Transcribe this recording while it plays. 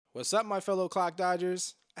What's up, my fellow clock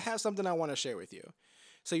dodgers? I have something I want to share with you.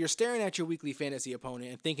 So you're staring at your weekly fantasy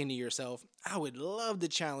opponent and thinking to yourself, I would love to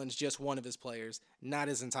challenge just one of his players, not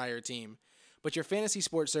his entire team. But your fantasy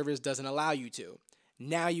sports service doesn't allow you to.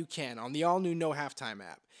 Now you can on the all-new No Halftime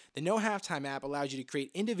app. The No Halftime app allows you to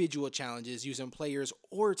create individual challenges using players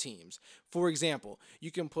or teams. For example,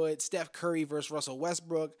 you can put Steph Curry versus Russell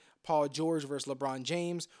Westbrook, Paul George versus LeBron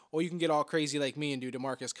James, or you can get all crazy like me and do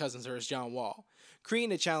DeMarcus Cousins versus John Wall.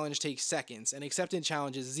 Creating a challenge takes seconds, and accepting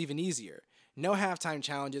challenges is even easier. No halftime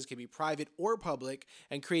challenges can be private or public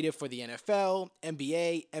and created for the NFL,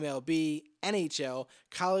 NBA, MLB, NHL,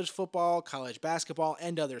 college football, college basketball,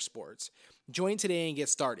 and other sports. Join today and get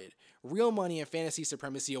started. Real money and fantasy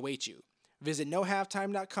supremacy await you. Visit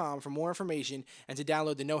nohalftime.com for more information and to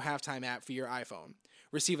download the No Halftime app for your iPhone.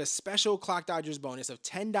 Receive a special Clock Dodgers bonus of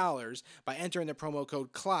 $10 by entering the promo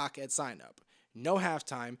code CLOCK at signup. No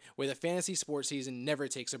Halftime, where the fantasy sports season never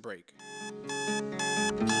takes a break. Cannot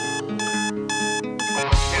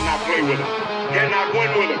play with him. Cannot win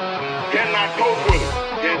with him. Cannot coach with him.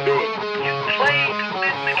 Can't do it. You play to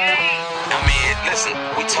win the game. I mean, listen,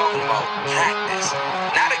 we talking about practice.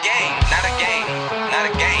 Not a game, not a game, not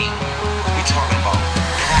a game. We talking about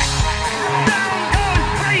practice. Down goes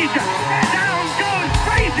Frazier. Down goes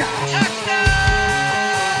Frazier.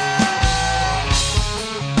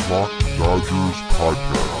 Clock Dodgers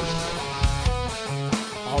Podcast.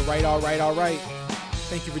 All right.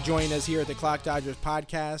 Thank you for joining us here at the Clock Dodgers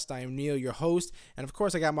Podcast. I am Neil, your host, and of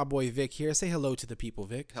course I got my boy Vic here. Say hello to the people,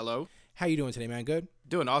 Vic. Hello. How you doing today, man? Good?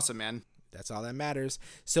 Doing awesome, man. That's all that matters.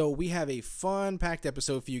 So we have a fun, packed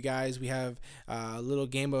episode for you guys. We have a little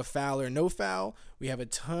game of foul or no foul. We have a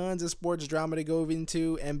tons of sports drama to go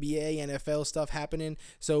into, NBA, NFL stuff happening.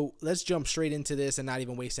 So let's jump straight into this and not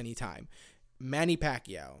even waste any time. Manny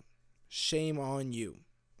Pacquiao, shame on you.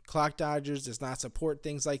 Clock Dodgers does not support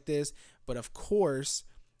things like this, but of course,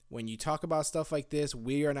 when you talk about stuff like this,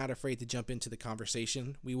 we are not afraid to jump into the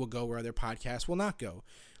conversation. We will go where other podcasts will not go.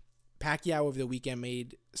 Pacquiao over the weekend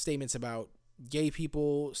made statements about gay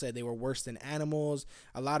people, said they were worse than animals,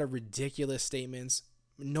 a lot of ridiculous statements.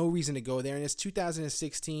 No reason to go there. And it's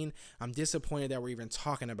 2016. I'm disappointed that we're even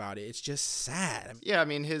talking about it. It's just sad. Yeah, I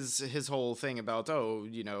mean, his whole thing about,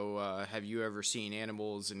 have you ever seen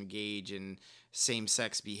animals engage in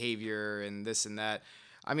same-sex behavior and this and that?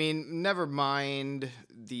 I mean, never mind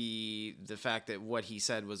the fact that what he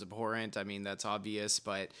said was abhorrent. I mean, that's obvious,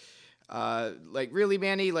 but really,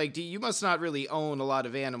 Manny, you must not really own a lot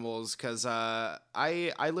of animals, because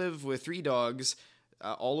I live with 3 dogs,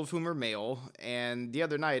 all of whom are male, and the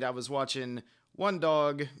other night I was watching one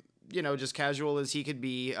dog, just casual as he could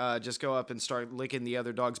be, just go up and start licking the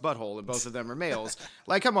other dog's butthole, and both of them are males.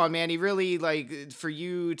 Come on, Manny, really, for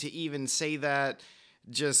you to even say that,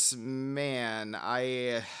 just, man,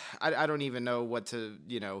 I don't even know what to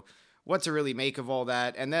really make of all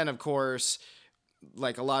that. And then, of course,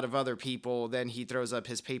 like a lot of other people, then he throws up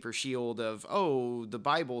his paper shield of, oh, the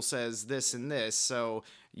Bible says this and this, so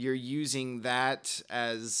you're using that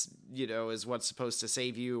as, as what's supposed to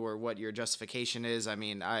save you, or what your justification is. I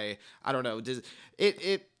mean, I don't know.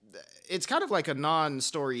 It's kind of like a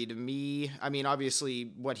non-story to me. I mean,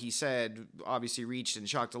 obviously what he said obviously reached and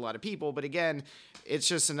shocked a lot of people, but again, it's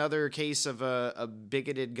just another case of a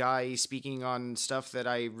bigoted guy speaking on stuff that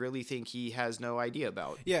I really think he has no idea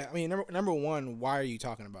about. Yeah, I mean, number one, why are you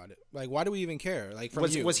talking about it? Why do we even care?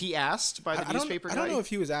 Was he asked by the newspaper guy? I don't know if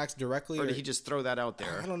he was asked directly, or did he just throw that out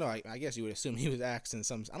there? I don't know. I guess you would assume he was asked in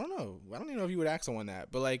some. I don't know. I don't even know if you would ask someone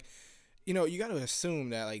that, but you got to assume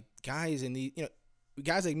that guys in the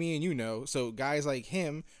guys like me and so guys like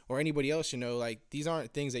him or anybody else, these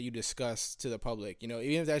aren't things that you discuss to the public. Even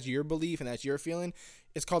if that's your belief and that's your feeling,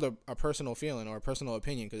 it's called a personal feeling or a personal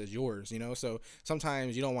opinion because it's yours, So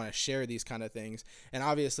sometimes you don't want to share these kind of things. And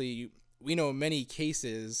obviously, we know many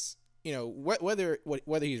cases, whether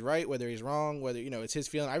he's right, whether he's wrong, whether, it's his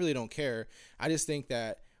feeling, I really don't care. I just think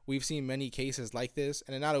that we've seen many cases like this,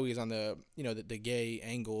 and not always on the, the gay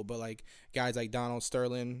angle, but guys like Donald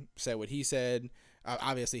Sterling said what he said.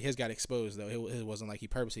 Obviously, his got exposed, though. It wasn't like he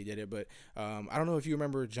purposely did it. But I don't know if you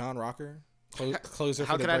remember John Rocker, closer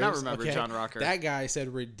How for the could I not Braves. remember John Rocker? That guy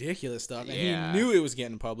said ridiculous stuff, and Yeah. he knew it was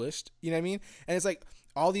getting published. You know what I mean? And it's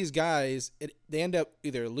all these guys, they end up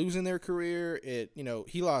either losing their career.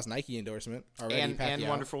 He lost Nike endorsement already, and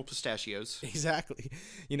wonderful pistachios. Exactly.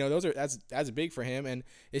 That's big for him, and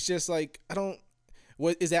it's just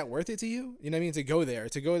what is that worth it to you? You know what I mean? To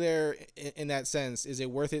go there in that sense, is it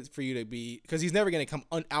worth it for you to be? Because he's never going to come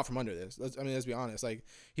out from under this. Let's be honest.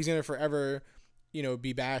 He's going to forever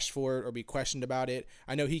be bashed for it or be questioned about it.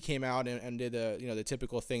 I know he came out and did the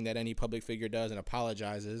typical thing that any public figure does and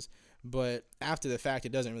apologizes. But after the fact,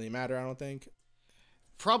 it doesn't really matter, I don't think.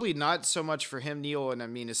 Probably not so much for him, Neil. And I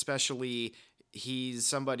mean, especially he's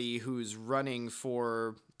somebody who's running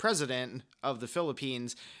for president of the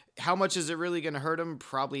Philippines. How much is it really going to hurt him?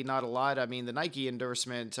 Probably not a lot. I mean, the Nike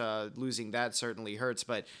endorsement, losing that certainly hurts,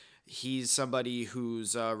 but he's somebody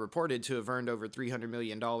who's reported to have earned over $300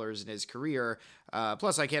 million in his career.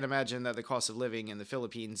 Plus, I can't imagine that the cost of living in the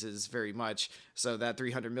Philippines is very much. So that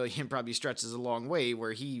 $300 million probably stretches a long way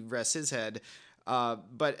where he rests his head.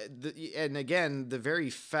 And again, the very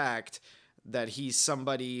fact that he's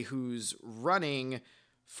somebody who's running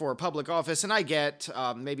for public office, and I get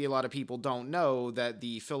maybe a lot of people don't know that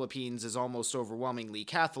the Philippines is almost overwhelmingly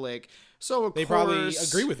Catholic, so of they course probably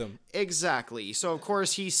agree with him. Exactly. So of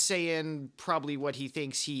course he's saying probably what he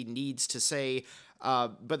thinks he needs to say,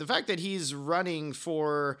 but the fact that he's running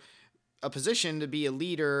for a position to be a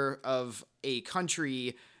leader of a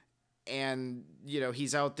country, and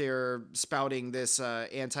he's out there spouting this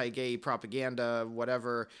anti-gay propaganda,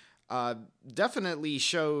 whatever. Definitely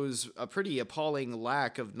shows a pretty appalling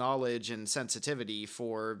lack of knowledge and sensitivity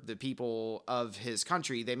for the people of his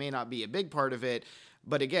country. They may not be a big part of it,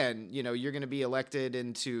 but again, you're going to be elected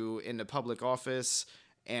into public office,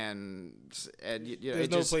 and there's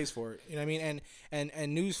no place for it. You know what I mean? And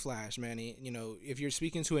newsflash, Manny, if you're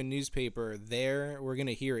speaking to a newspaper there, we're going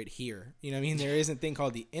to hear it here. You know what I mean? There is a thing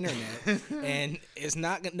called the internet, and it's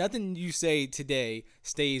nothing you say today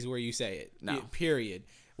stays where you say it. No. Period.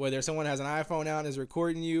 Whether someone has an iPhone out and is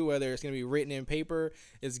recording you, whether it's going to be written in paper,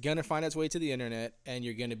 it's going to find its way to the internet, and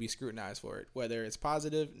you're going to be scrutinized for it, whether it's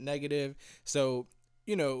positive, negative. So,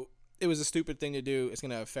 it was a stupid thing to do. It's going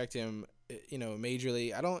to affect him,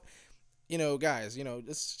 majorly. I don't, guys,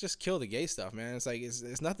 let's just kill the gay stuff, man. It's like,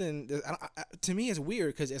 it's nothing. To me, it's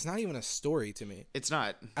weird because it's not even a story to me. It's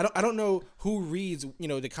not. I don't know who reads,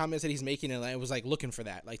 the comments that he's making and was like looking for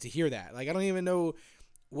that, like to hear that. Like, I don't even know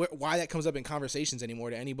why that comes up in conversations anymore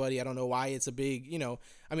to anybody. I don't know why it's a big,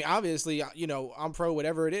 I mean, obviously, I'm pro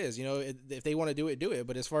whatever it is, if they want to do it.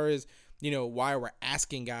 But as far as, why we're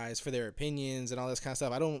asking guys for their opinions and all this kind of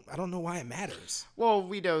stuff, I don't know why it matters. Well,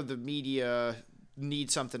 we know the media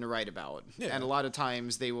need something to write about. Yeah. And a lot of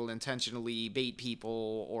times they will intentionally bait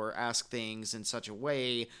people or ask things in such a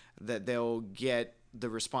way that they'll get the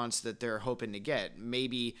response that they're hoping to get.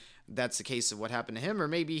 Maybe that's the case of what happened to him, or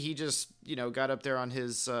maybe he just, got up there on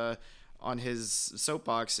his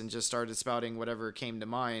soapbox and just started spouting whatever came to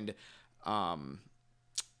mind.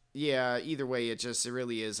 Yeah, either way, it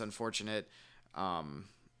really is unfortunate.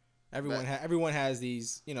 Everyone has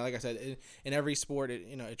these, like I said, in every sport,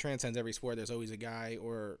 it transcends every sport. There's always a guy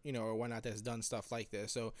or whatnot that's done stuff like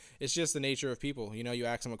this. So it's just the nature of people. You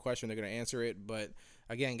ask them a question, they're going to answer it. But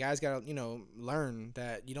again, guys got to, learn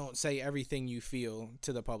that you don't say everything you feel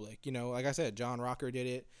to the public. Like I said, John Rocker did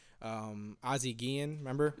it. Ozzie Guillen,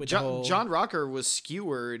 remember? John Rocker was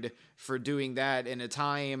skewered for doing that in a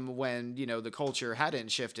time when, the culture hadn't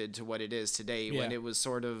shifted to what it is today, when it was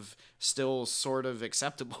still sort of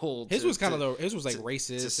acceptable. His was like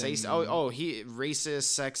racist. He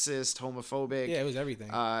racist, sexist, homophobic. Yeah, it was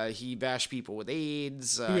everything. He bashed people with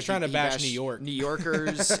AIDS. He was trying to bash New York. New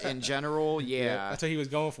Yorkers in general. Yeah. That's what he was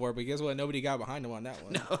going for. But guess what? Nobody got behind him on that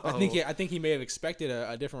one. No. I think he may have expected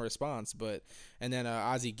a different response, but and then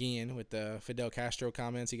Ozzie Guillen with the Fidel Castro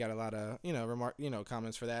comments, he got a lot of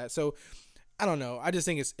comments for that. So I don't know. I just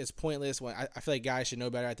think it's pointless. When I feel like guys should know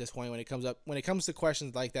better at this point when it comes to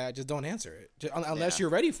questions like that. Just don't answer it unless you're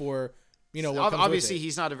ready for. What obviously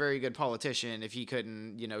he's not a very good politician if he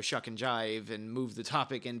couldn't, shuck and jive and move the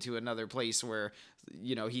topic into another place where,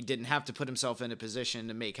 he didn't have to put himself in a position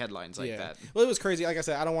to make headlines like that. Well, it was crazy. Like I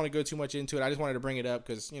said, I don't want to go too much into it. I just wanted to bring it up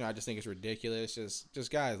because, I just think it's ridiculous.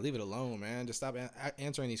 Just guys, leave it alone, man. Just stop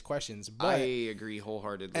answering these questions. But I agree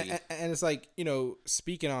wholeheartedly. And it's like,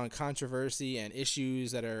 speaking on controversy and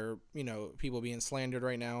issues that are, people being slandered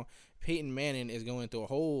right now, Peyton Manning is going through a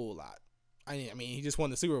whole lot. I mean, he just won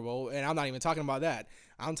the Super Bowl, and I'm not even talking about that.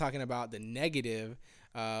 I'm talking about the negative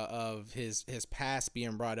of his past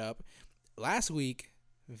being brought up. Last week,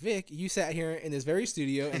 Vic, you sat here in this very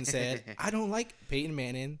studio and said, I don't like Peyton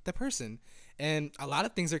Manning, the person. And a lot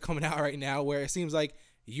of things are coming out right now where it seems like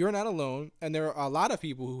you're not alone, and there are a lot of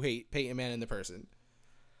people who hate Peyton Manning, the person.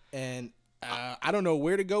 And I don't know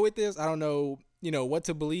where to go with this. I don't know, what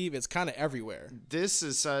to believe. It's kind of everywhere. This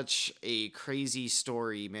is such a crazy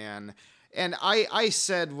story, man. And I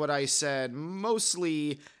said what I said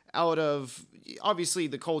mostly out of, obviously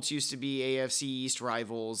the Colts used to be AFC East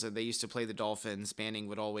rivals and they used to play the Dolphins. Manning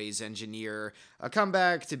would always engineer a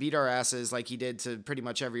comeback to beat our asses like he did to pretty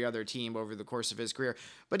much every other team over the course of his career.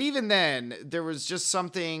 But even then, there was just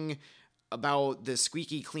something about this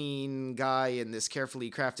squeaky clean guy and this carefully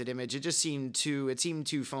crafted image. It seemed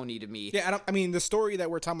too phony to me. Yeah, I mean, the story that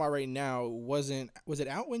we're talking about right now was it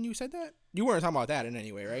out when you said that? You weren't talking about that in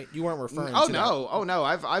any way, right? You weren't referring to that. Oh no.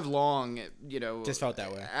 I've long, Just felt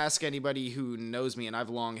that way. Ask anybody who knows me, and I've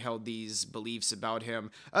long held these beliefs about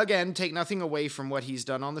him. Again, take nothing away from what he's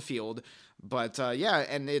done on the field, but yeah,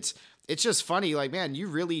 and it's just funny. Like, man, you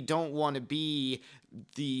really don't want to be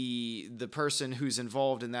the person who's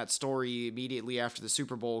involved in that story immediately after the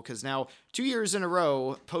Super Bowl, because now 2 years in a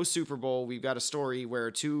row post Super Bowl, we've got a story where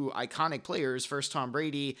two iconic players, first Tom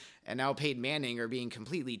Brady and now Peyton Manning, are being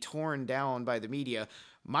completely torn down by the media.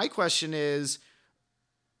 My question is,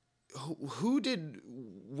 why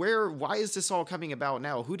is this all coming about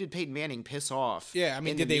now? Who did Peyton Manning piss off? Yeah, I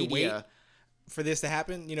mean, did they wait for this to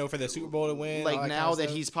happen, for the Super Bowl to win? Like, now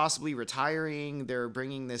that he's possibly retiring, they're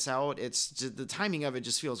bringing this out. It's just, the timing of it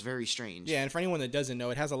just feels very strange. Yeah, and for anyone that doesn't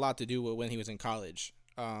know, it has a lot to do with when he was in college.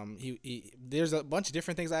 There's a bunch of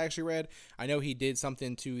different things I actually read. I know he did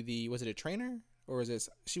something to was it a trainer, or was it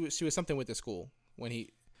she was something with the school when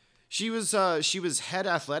he. She was head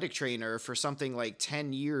athletic trainer for something like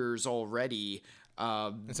 10 years already.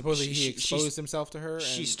 And supposedly he exposed himself to her.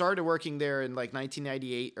 She started working there in like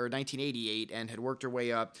 1998 or 1988 and had worked her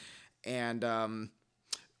way up. And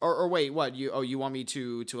or wait, what you want me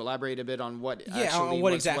to elaborate a bit on what? Yeah, actually, on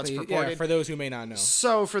what exactly? What's purported? Yeah, for those who may not know.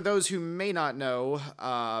 So for those who may not know,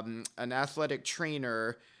 an athletic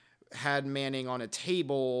trainer had Manning on a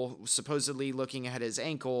table, supposedly looking at his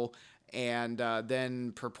ankle, and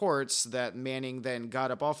then purports that Manning then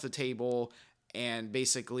got up off the table and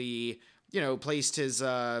basically, placed his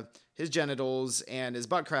genitals and his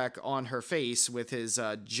butt crack on her face with his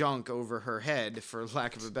junk over her head, for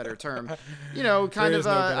lack of a better term. Kind of,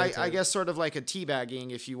 I guess, sort of like a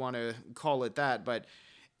teabagging, if you want to call it that. But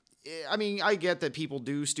I mean, I get that people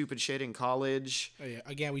do stupid shit in college. Oh, yeah.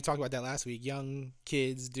 Again, we talked about that last week. Young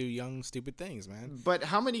kids do young, stupid things, man. But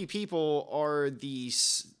how many people are the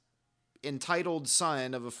entitled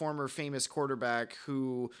son of a former famous quarterback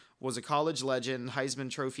who was a college legend,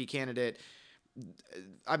 Heisman Trophy candidate?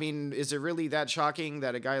 I mean, is it really that shocking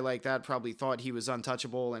that a guy like that probably thought he was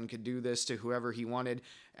untouchable and could do this to whoever he wanted?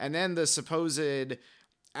 And then the supposed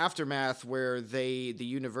aftermath where the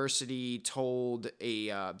university told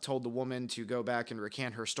the woman to go back and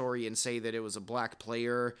recant her story and say that it was a black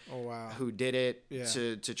player who did it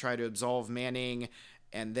to try to absolve Manning.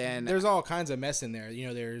 And then there's all kinds of mess in there.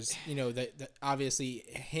 There's, obviously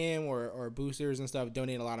him or boosters and stuff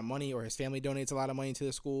donate a lot of money, or his family donates a lot of money to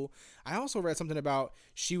the school. I also read something about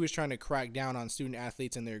she was trying to crack down on student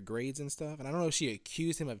athletes and their grades and stuff. And I don't know if she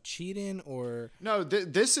accused him of cheating or. No,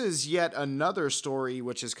 this is yet another story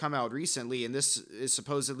which has come out recently. And this is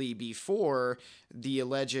supposedly before the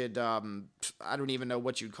alleged, I don't even know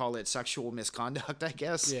what you'd call it, sexual misconduct, I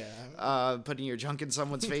guess. Yeah. Putting your junk in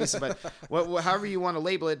someone's face. But however you want to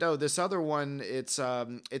label it. No, this other one, it's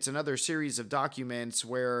another series of documents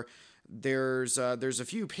where there's a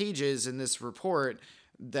few pages in this report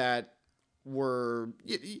that were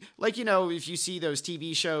like, if you see those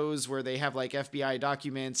TV shows where they have like FBI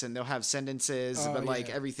documents and they'll have sentences, but like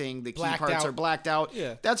everything, the key parts are blacked out.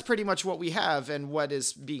 Yeah. That's pretty much what we have. And what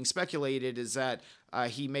is being speculated is that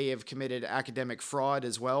he may have committed academic fraud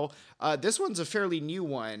as well. This one's a fairly new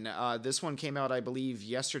one. This one came out, I believe,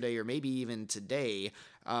 yesterday or maybe even today,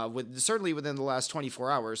 certainly within the last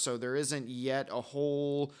 24 hours. So there isn't yet a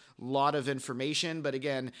whole lot of information. But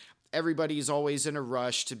again, everybody's always in a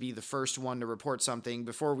rush to be the first one to report something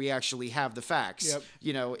before we actually have the facts,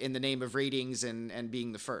 in the name of ratings and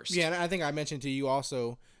being the first. Yeah, and I think I mentioned to you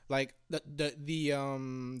also, like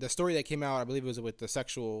the story that came out, I believe it was with the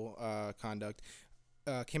sexual conduct,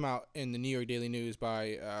 came out in the New York Daily News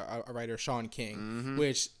by a writer, Sean King,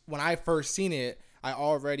 which when I first seen it, I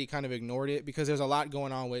already kind of ignored it because there's a lot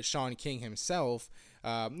going on with Sean King himself.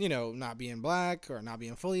 Not being black or not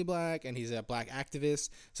being fully black, and he's a black activist.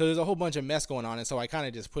 So there's a whole bunch of mess going on, and so I kind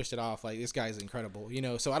of just pushed it off. Like, this guy's incredible,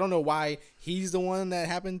 So I don't know why he's the one that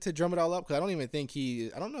happened to drum it all up, because I don't even think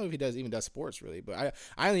I don't know if he even does sports really, but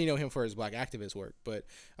I only know him for his black activist work. But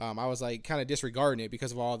I was like kind of disregarding it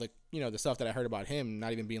because of all the the stuff that I heard about him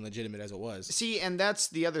not even being legitimate as it was. See, and that's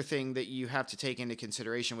the other thing that you have to take into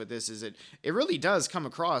consideration with this, is that it really does come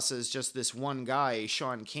across as just this one guy,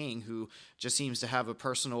 Sean King, who just seems to have a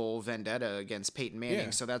personal vendetta against Peyton Manning. Yeah.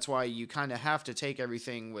 So that's why you kind of have to take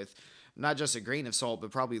everything with not just a grain of salt,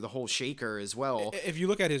 but probably the whole shaker as well. If you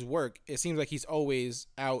look at his work, it seems like he's always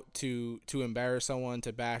out to embarrass someone,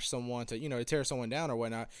 to bash someone, to to tear someone down or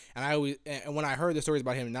whatnot. And when I heard the stories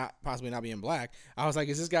about him possibly not being black, I was like,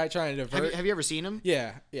 is this guy trying to divert? Have you ever seen him?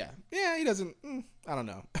 Yeah. He doesn't. I don't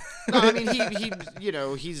know. No, I mean he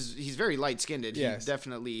he's very light skinned. Yes. He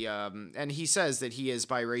definitely and he says that he is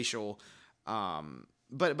biracial.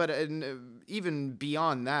 But even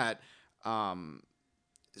beyond that,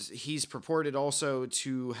 he's purported also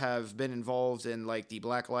to have been involved in like the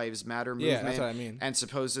Black Lives Matter movement. Yeah, that's what I mean. And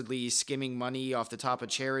supposedly skimming money off the top of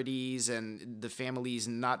charities and the families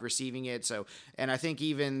not receiving it. So, and I think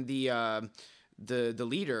even the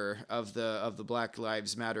leader of the Black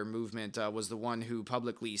Lives Matter movement was the one who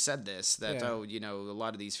publicly said this, that a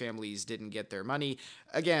lot of these families didn't get their money.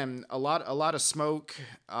 Again, a lot of smoke,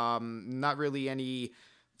 not really any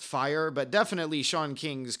fire, but definitely Sean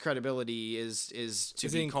King's credibility is to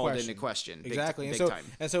be called into question. Exactly. Big time.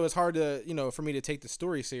 And so it's hard to, for me to take the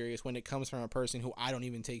story serious when it comes from a person who I don't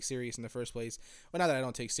even take serious in the first place. Well, not that I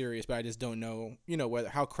don't take serious, but I just don't know,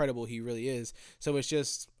 how credible he really is. So it's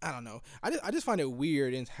just, I don't know. I just find it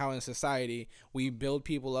weird in how in society we build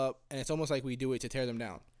people up, and it's almost like we do it to tear them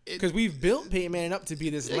down. Because we've built Peyton Manning up to be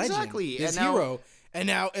this legend, this hero. And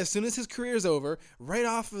now, as soon as his career is over, right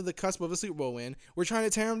off of the cusp of a Super Bowl win, we're trying to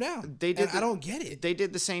tear him down. I don't get it. They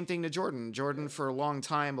did the same thing to Jordan. Jordan, for a long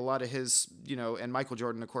time, a lot of his, and Michael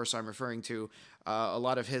Jordan, of course, I'm referring to, a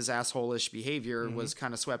lot of his asshole-ish behavior was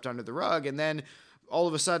kind of swept under the rug. And then all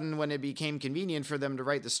of a sudden, when it became convenient for them to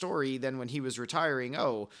write the story, then when he was retiring,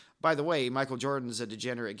 by the way, Michael Jordan's a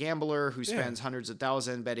degenerate gambler who spends hundreds of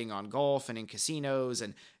thousands betting on golf and in casinos,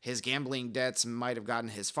 and his gambling debts might have gotten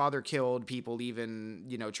his father killed. People even,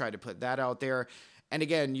 try to put that out there. And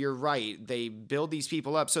again, you're right. They build these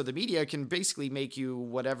people up so the media can basically make you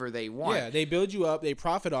whatever they want. Yeah, they build you up. They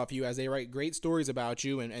profit off you as they write great stories about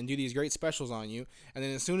you and do these great specials on you. And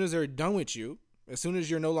then as soon as they're done with you, as soon as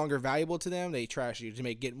you're no longer valuable to them, they trash you to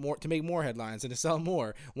make more headlines and to sell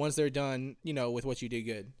more once they're done, with what you did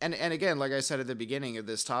good. And again, like I said at the beginning of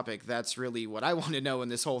this topic, that's really what I want to know in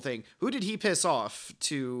this whole thing. Who did he piss off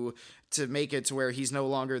to make it to where he's no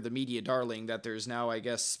longer the media darling, that there's now, I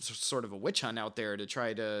guess, sort of a witch hunt out there to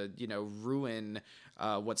try to, ruin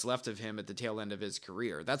what's left of him at the tail end of his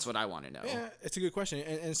career? That's what I want to know. Yeah, it's a good question.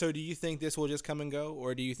 And so do you think this will just come and go,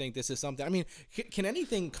 or do you think this is something? I mean, can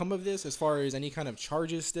anything come of this as far as any kind of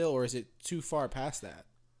charges still, or is it too far past that?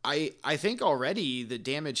 I think already the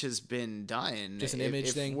damage has been done. Just an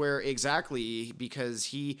image thing? Exactly, because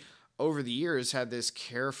he, over the years, had this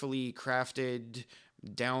carefully crafted,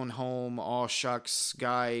 down home, all shucks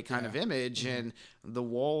guy kind of image, and the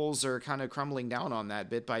walls are kind of crumbling down on that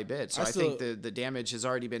bit by bit. So I think the damage has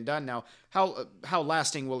already been done. Now, how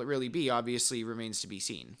lasting will it really be obviously remains to be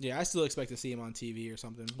seen. Yeah, I still expect to see him on TV or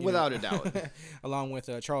something. Without a doubt. Along with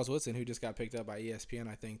Charles Woodson, who just got picked up by ESPN,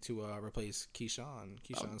 I think, to replace Keyshawn.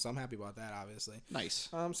 So I'm happy about that, obviously. Nice.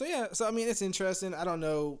 So I mean, it's interesting. I don't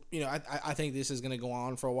know. I think this is going to go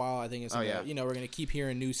on for a while. I think it's we're going to keep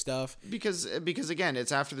hearing new stuff. Because again,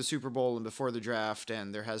 it's after the Super Bowl and before the draft,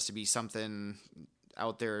 and there has to be something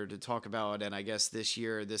out there to talk about, and I guess this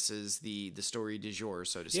year this is the story du jour,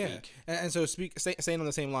 so to speak. And so staying on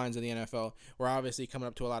the same lines of the NFL, we're obviously coming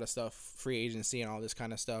up to a lot of stuff, free agency and all this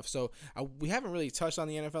kind of stuff. So we haven't really touched on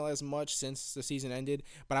the NFL as much since the season ended,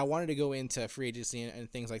 but I wanted to go into free agency and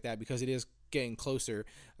things like that because it is getting closer,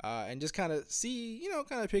 and just kind of see,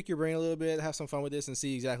 kind of pick your brain a little bit, have some fun with this, and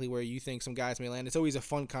see exactly where you think some guys may land. It's always a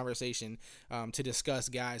fun conversation to discuss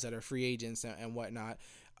guys that are free agents and whatnot.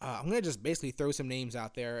 I'm going to just basically throw some names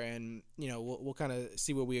out there, and, we'll kind of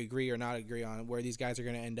see what we agree or not agree on, where these guys are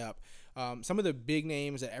going to end up. Some of the big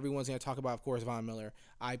names that everyone's going to talk about, of course, Von Miller.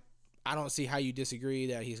 I don't see how you disagree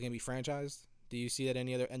that he's going to be franchised. Do you see that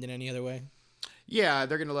ending any other way? Yeah,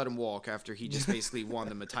 they're going to let him walk after he just basically won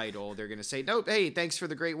them a title. They're going to say, nope, hey, thanks for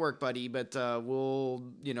the great work, buddy, but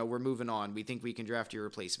we're moving on. We think we can draft your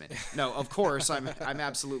replacement. No, of course, I'm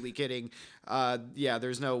absolutely kidding.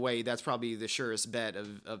 There's no way. That's probably the surest bet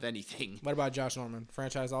of anything. What about Josh Norman?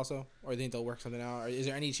 Franchise also? Or do you think they'll work something out? Or is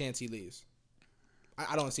there any chance he leaves?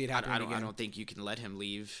 I don't see it happening again. I don't think you can let him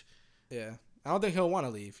leave. Yeah. I don't think he'll want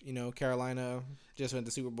to leave. Carolina just went to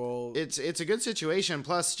the Super Bowl. It's a good situation.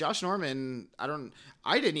 Plus, Josh Norman,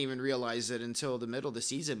 I didn't even realize it until the middle of the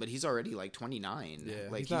season, but he's already like 29. Yeah,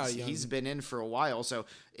 like he's been in for a while, so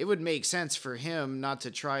it would make sense for him not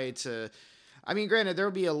to try to. I mean, granted, there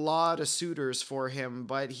will be a lot of suitors for him,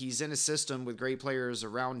 but he's in a system with great players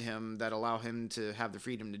around him that allow him to have the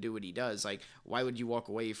freedom to do what he does. Like, why would you walk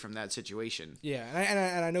away from that situation? Yeah,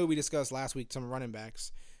 and I know we discussed last week some running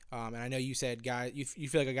backs. And I know you said you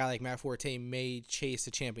feel like a guy like Matt Forte may chase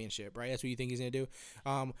the championship, right? That's what you think he's going to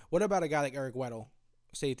do. What about a guy like Eric Weddle,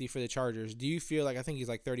 safety for the Chargers? Do you feel like, I think he's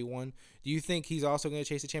like 31. Do you think he's also going to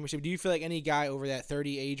chase the championship? Do you feel like any guy over that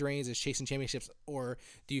 30 age range is chasing championships, or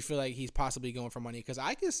do you feel like he's possibly going for money? Because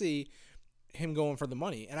I can see him going for the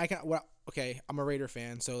money, and I'm a Raider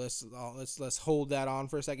fan, so let's hold that on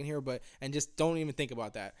for a second here, and just don't even think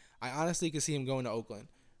about that. I honestly could see him going to Oakland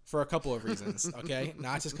for a couple of reasons, okay?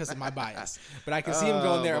 Not just because of my bias, but I can see him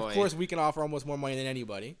going there. Boy. Of course, we can offer almost more money than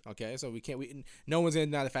anybody, okay? So no one's going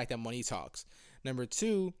to deny the fact that money talks. Number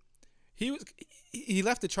two, he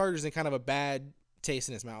left the Chargers in kind of a bad taste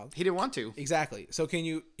in his mouth. He didn't want to. Exactly. So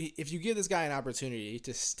if you give this guy an opportunity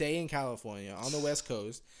to stay in California on the West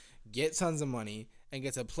Coast, get tons of money, and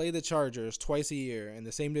get to play the Chargers twice a year in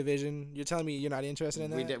the same division, you're telling me you're not interested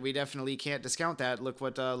in that? We definitely can't discount that. Look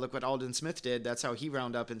what Aldon Smith did. That's how he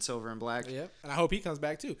wound up in silver and black. Yeah, and I hope he comes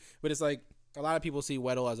back too. But it's like a lot of people see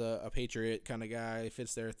Weddle as a Patriot kind of guy,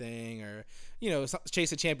 fits their thing, or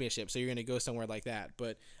chase a championship. So you're going to go somewhere like that.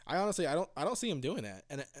 But I honestly I don't see him doing that.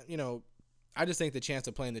 And I just think the chance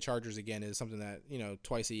of playing the Chargers again is something that,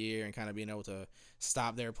 twice a year, and kind of being able to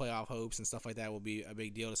stop their playoff hopes and stuff like that will be a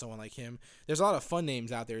big deal to someone like him. There's a lot of fun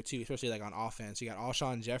names out there too, especially like on offense. You got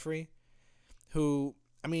Alshon Jeffrey, who,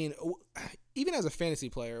 I mean, even as a fantasy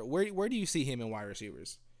player, where do you see him in wide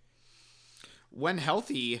receivers? When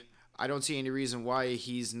healthy, I don't see any reason why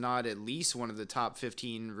he's not at least one of the top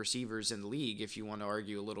 15 receivers in the league. If you want to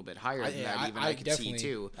argue a little bit higher than that, even I could see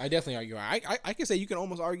too. I definitely argue. I can say you can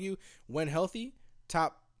almost argue when healthy,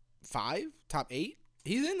 top 5, top 8.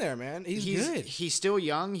 He's in there, man. He's good. He's still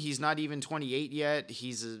young. He's not even 28 yet.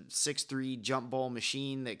 He's a 6'3" jump ball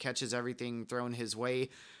machine that catches everything thrown his way.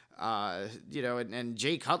 And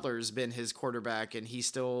Jay Cutler's been his quarterback, and he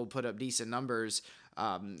still put up decent numbers.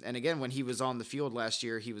 And again, when he was on the field last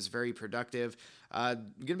year, he was very productive.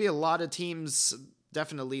 Going to be a lot of teams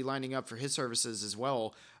definitely lining up for his services as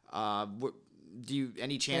well.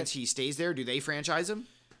 Any chance he stays there? Do they franchise him?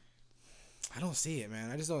 I don't see it, man.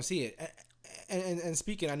 I just don't see it. And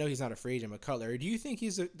speaking, I know he's not a free agent, but Cutler, do you think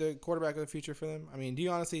he's the quarterback of the future for them? I mean, do you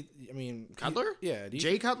honestly? Cutler?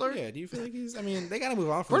 Jay Cutler? Yeah. Do you feel like he's? I mean, they got to move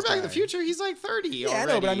on from quarterback of the future. He's like 30. Yeah, already. I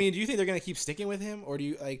know, but I mean, do you think they're gonna keep sticking with him, or do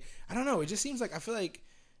you like? I don't know. It just seems like I feel like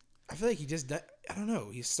he just. I don't know.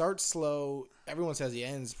 He starts slow. Everyone says he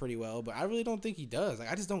ends pretty well, but I really don't think he does. Like,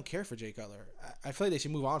 I just don't care for Jay Cutler. I feel like they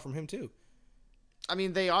should move on from him too. I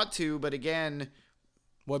mean, they ought to, but again.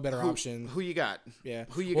 What better option? Who you got? Yeah.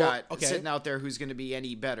 Who you got sitting out there who's going to be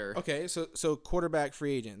any better? Okay, so quarterback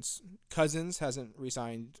free agents. Cousins hasn't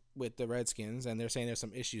re-signed with the Redskins, and they're saying there's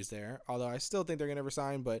some issues there. Although I still think they're going to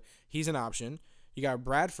resign, but he's an option. You got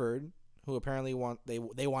Bradford, who apparently want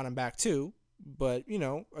him back too. But,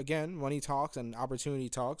 again, money talks and opportunity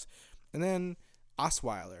talks. And then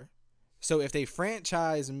Osweiler. So if they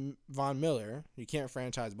franchise Von Miller, you can't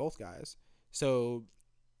franchise both guys. So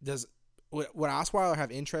would Osweiler have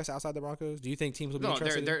interest outside the Broncos? Do you think teams will be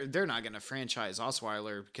interested? No, they're not going to franchise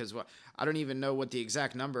Osweiler because I don't even know what the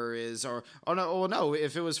exact number is. No,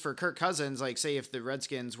 if it was for Kirk Cousins, like say if the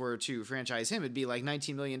Redskins were to franchise him, it'd be like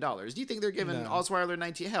 $19 million. Do you think they're giving Osweiler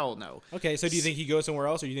 19? Hell no. Okay, so do you think he goes somewhere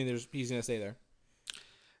else, or do you think he's going to stay there?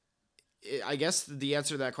 I guess the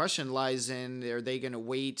answer to that question lies in: are they going to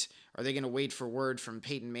wait? Are they going to wait for word from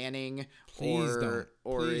Peyton Manning, is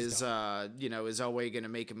Elway going to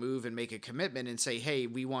make a move and make a commitment and say, "Hey,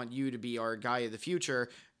 we want you to be our guy of the future.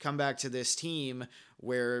 Come back to this team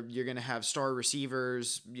where you're going to have star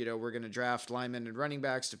receivers. We're going to draft linemen and running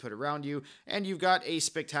backs to put around you, and you've got a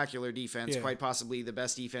spectacular defense, quite possibly the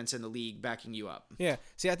best defense in the league, backing you up." Yeah.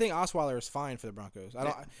 See, I think Osweiler is fine for the Broncos.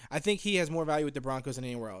 I think he has more value with the Broncos than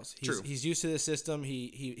anywhere else. True. He's used to the system.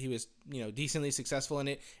 He was decently successful in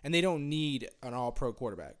it, and they don't need an all-pro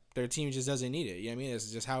quarterback. Their team just doesn't need it. You know what I mean?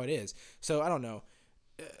 It's just how it is. So I don't know.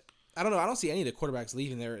 I don't see any of the quarterbacks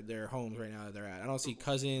leaving their homes right now that they're at. I don't see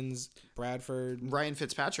Cousins, Bradford. Ryan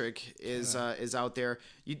Fitzpatrick is out there.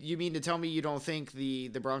 You mean to tell me you don't think the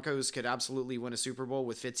Broncos could absolutely win a Super Bowl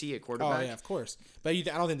with Fitzy at quarterback? Oh yeah, of course. But I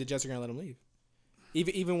don't think the Jets are going to let him leave.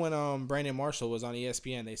 Even when Brandon Marshall was on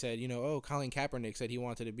ESPN, they said, Colin Kaepernick said he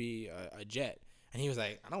wanted to be a Jet. And he was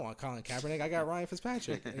like, I don't want Colin Kaepernick. I got Ryan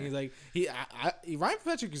Fitzpatrick. And he's like, Ryan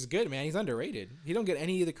Fitzpatrick is good, man. He's underrated. He don't get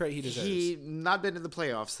any of the credit he deserves. He not been to the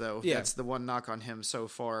playoffs, though. Yeah. That's the one knock on him so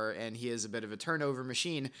far, and he is a bit of a turnover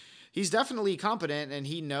machine. He's definitely competent, and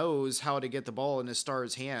he knows how to get the ball in his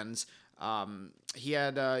stars' hands. He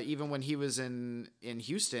had, even when he was in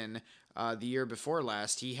Houston the year before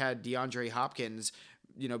last, he had DeAndre Hopkins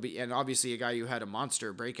and obviously a guy who had a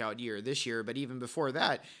monster breakout year this year, but even before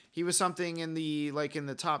that, he was something in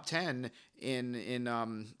the top 10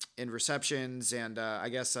 in receptions, and I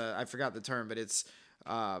guess I forgot the term, but it's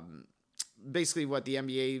basically what the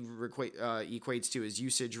NBA equates to as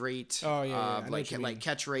usage rate. Oh yeah, like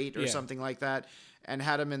catch rate or Yeah. something like that, and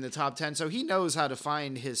had him in the top 10. So he knows how to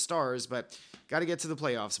find his stars, but got to get to the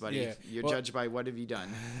playoffs, buddy. Yeah. You're Well- judged by what have you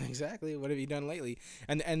done. Exactly. What have you done lately?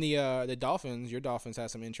 And the Dolphins, your Dolphins have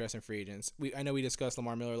some interesting free agents. I know we discussed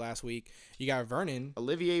Lamar Miller last week. You got Vernon.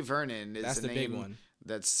 Olivier Vernon is That's the the name big one.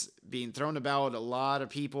 that's being thrown about. A lot of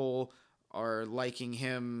people are liking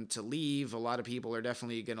him to leave. A lot of people are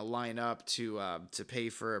definitely going to line up to pay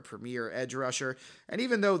for a premier edge rusher. And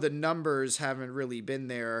even though the numbers haven't really been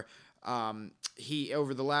there, he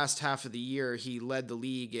over the last half of the year he led the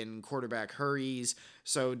league in quarterback hurries.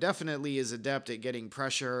 So definitely is adept at getting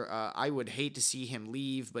pressure. I would hate to see him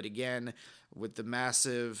leave, but again, with the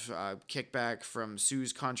massive kickback from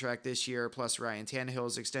Sue's contract this year, plus Ryan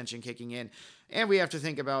Tannehill's extension kicking in, and we have to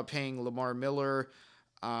think about paying Lamar Miller.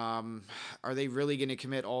 Are they really going to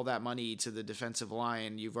commit all that money to the defensive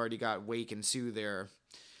line? You've already got Wake and Sue there.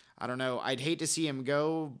 I don't know. I'd hate to see him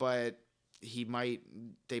go, but they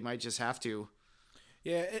might just have to.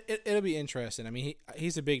 Yeah, it'll be interesting. I mean,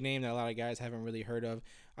 he's a big name that a lot of guys haven't really heard of.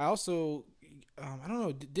 I also, I don't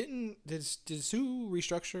know, did Sue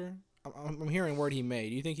restructure? I'm hearing word he may.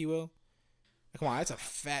 Do you think he will? Come on, that's a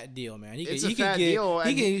fat deal, man. It's a fat deal,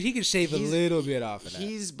 and He can shave a he's- little bit off of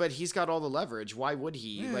that. But he's got all the leverage. Why would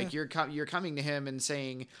he? Yeah. Like you're coming to him and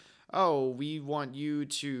saying, "Oh, we want you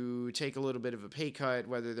to take a little bit of a pay cut,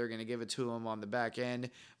 whether they're going to give it to him on the back end."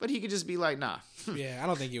 But he could just be like, "Nah." Yeah, I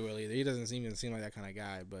don't think he will either. He doesn't even seem like that kind of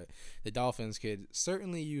guy. But the Dolphins could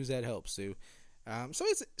certainly use that help, Sue. So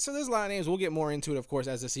there's a lot of names. We'll get more into it, of course,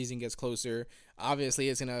 as the season gets closer. Obviously,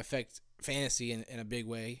 it's going to affect fantasy in a big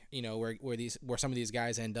way. You know where some of these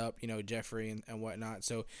guys end up. You know Jeffrey and whatnot.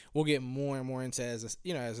 So we'll get more and more into as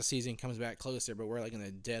the season comes back closer. But we're like in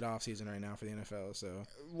a dead off season right now for the NFL. So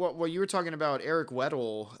Well, you were talking about Eric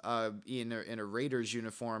Weddle in a Raiders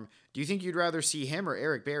uniform. Do you think you'd rather see him or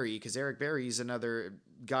Eric Berry? Because Eric Berry's another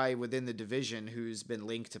guy within the division who's been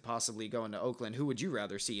linked to possibly going to Oakland. Who would you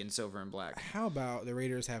rather see in silver and black? how about the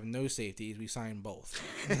Raiders have no safeties? We sign both.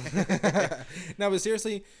 No, but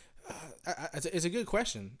seriously, it's a good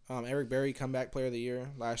question. Eric Berry, comeback player of the year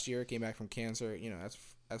last year, came back from cancer. You know,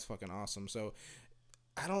 that's fucking awesome. So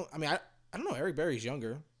I don't know. Eric Berry's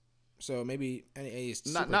younger, so maybe and he's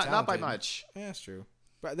Not super by talented. much. Yeah, that's true.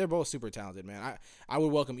 But they're both super talented, man. I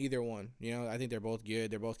would welcome either one. You know, I think they're both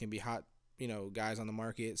good. They're both can be hot, guys on the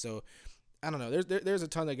market. So I don't know. There's a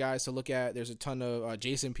ton of guys to look at. There's a ton of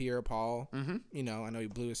Jason Pierre-Paul. Mm-hmm. I know he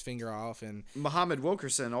blew his finger off and Muhammad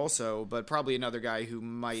Wilkerson also, but probably another guy who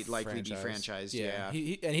might likely be franchised. Yeah.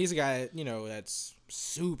 He's a guy that's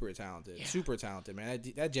super talented, man.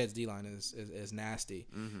 That Jets D line is nasty.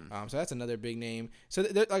 Mm-hmm. So that's another big name. So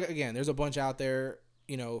there's a bunch out there.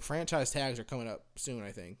 Franchise tags are coming up soon,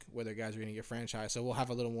 I think, whether guys are going to get franchised. So we'll have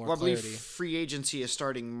a little more Well, I believe clarity. free agency is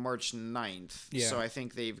starting March 9th. Yeah. So I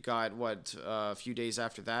think they've got, a few days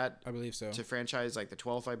after that I believe so. to franchise, like the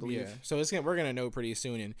 12th, I believe. Yeah, so we're gonna know pretty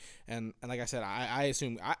soon, and like I said, I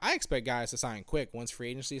assume I expect guys to sign quick once free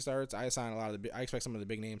agency starts. I expect some of the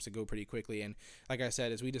big names to go pretty quickly, and like I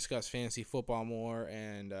said, as we discuss fantasy football more,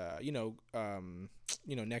 and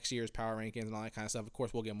next year's power rankings and all that kind of stuff. Of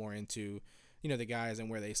course, we'll get more into the guys and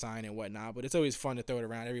where they sign and whatnot. But it's always fun to throw it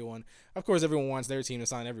around. Everyone wants their team to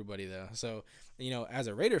sign everybody though. So as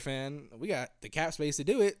a Raider fan, we got the cap space to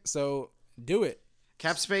do it. So do it.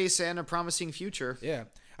 Cap space and a promising future. Yeah.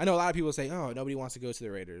 I know a lot of people say, "Oh, nobody wants to go to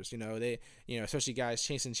the Raiders." Especially guys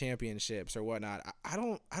chasing championships or whatnot. I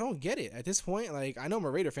don't get it at this point. Like, I know I'm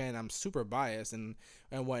a Raider fan. I'm super biased and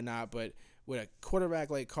whatnot, but with a quarterback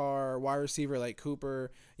like Carr, wide receiver like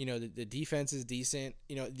Cooper, the defense is decent.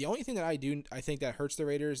 The only thing that I think that hurts the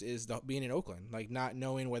Raiders is being in Oakland, like not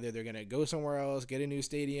knowing whether they're gonna go somewhere else, get a new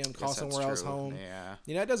stadium, call somewhere else home.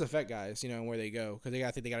 Yeah. It does affect guys, and where they go, because they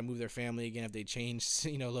got to move their family again if they change,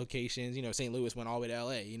 locations. St. Louis went all the way to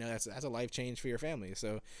L.A. That's a life change for your family.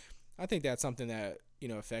 So I think that's something that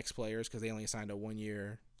affects players because they only signed a 1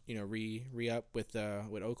 year, re-up with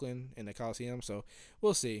Oakland in the Coliseum. So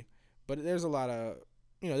we'll see. But there's a lot of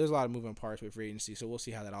moving parts with free agency, so we'll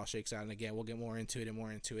see how that all shakes out. And again, we'll get more into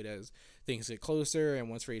it as things get closer. And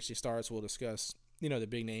once free agency starts, we'll discuss, the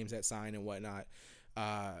big names that sign and whatnot.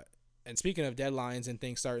 And speaking of deadlines and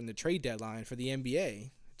things starting, the trade deadline for the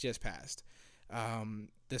NBA just passed.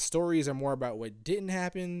 The stories are more about what didn't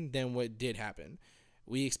happen than what did happen.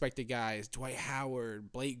 we expected guys, Dwight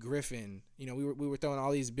Howard, Blake Griffin. You know, we were throwing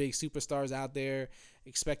all these big superstars out there,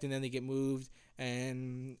 expecting them to get moved.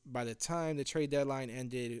 And by the time the trade deadline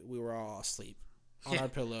ended, we were all asleep on our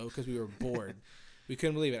pillow because we were bored. We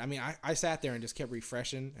couldn't believe it. I mean, I sat there and just kept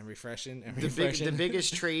refreshing and refreshing and refreshing. The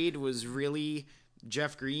biggest trade was really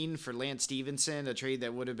Jeff Green for Lance Stevenson, a trade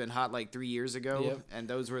that would have been hot like 3 years ago. Yep. And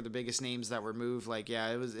those were the biggest names that were moved. Like,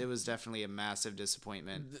 yeah, it was definitely a massive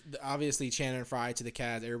disappointment. Obviously, Channing Frye to the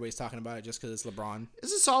Cavs, everybody's talking about it just because it's LeBron.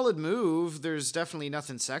 It's a solid move. There's definitely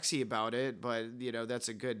nothing sexy about it, but, you know, that's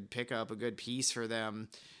a good pickup, a good piece for them.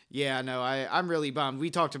 Yeah, no, I'm really bummed. We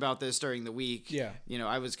talked about this during the week. Yeah. You know,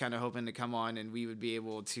 I was kind of hoping to come on and we would be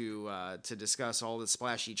able to discuss all the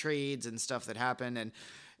splashy trades and stuff that happened.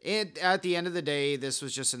 And at the end of the day, this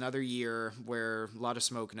was just another year where a lot of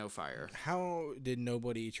smoke, no fire. How did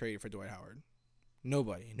nobody trade for Dwight Howard?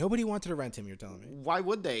 Nobody wanted to rent him, you're telling me. Why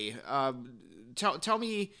would they? Tell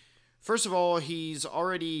me, first of all, he's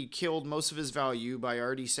already killed most of his value by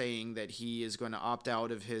already saying that he is going to opt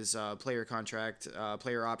out of his player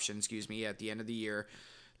option, at the end of the year.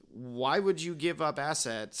 Why would you give up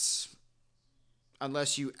assets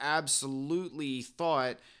unless you absolutely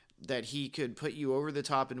thought that he could put you over the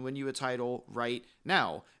top and win you a title right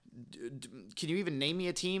now? Can you even name me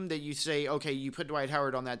a team that you say, okay, you put Dwight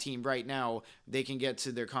Howard on that team right now, they can get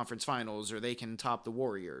to their conference finals or they can top the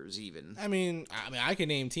Warriors even? I mean, I can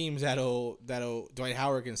name teams that'll Dwight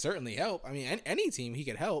Howard can certainly help. I mean, any team he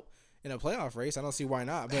could help in a playoff race. I don't see why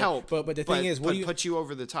not. But the thing is, put you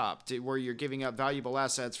over the top where you're giving up valuable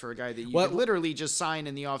assets for a guy that you could literally just sign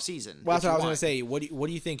in the offseason. Well, that's what I was going to say. What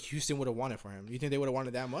do you think Houston would have wanted for him? You think they would have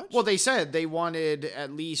wanted that much? Well, they said they wanted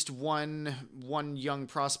at least one young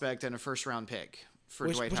prospect and a first round pick for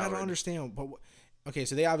Dwight Howard. I don't understand. But okay,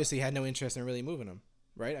 so they obviously had no interest in really moving him.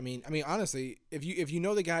 Right? I mean, honestly, if you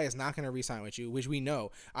know the guy is not going to re-sign with you, which we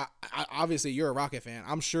know, I obviously you're a Rocket fan.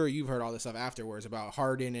 I'm sure you've heard all this stuff afterwards about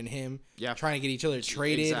Harden and him trying to get each other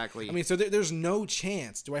traded. Exactly. I mean, so there's no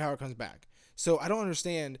chance Dwight Howard comes back. So I don't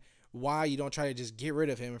understand why you don't try to just get rid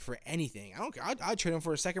of him for anything. I'd trade him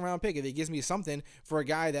for a second round pick if it gives me something for a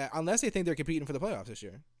guy that, unless they think they're competing for the playoffs this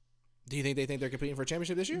year. Do you think they think they're competing for a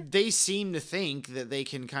championship this year? They seem to think that they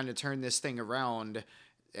can kind of turn this thing around,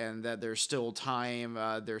 and that there's still time.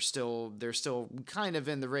 They're still kind of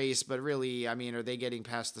in the race, but really, I mean, are they getting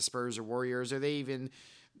past the Spurs or Warriors? Would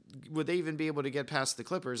they even be able to get past the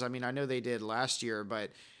Clippers? I mean, I know they did last year,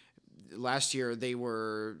 but last year they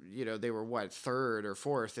were what, third or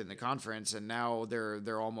fourth in the conference, and now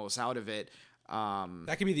they're almost out of it.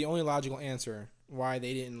 That could be the only logical answer why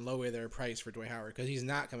they didn't lower their price for Dwight Howard, because he's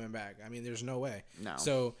not coming back. I mean, there's no way. No.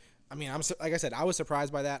 So, I mean, like I said, I was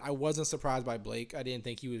surprised by that. I wasn't surprised by Blake. I didn't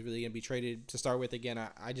think he was really going to be traded to start with. Again,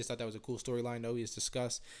 I just thought that was a cool storyline, though, he's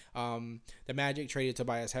discussed. The Magic traded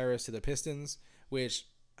Tobias Harris to the Pistons, which,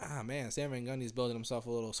 man, Stan Van Gundy's building himself a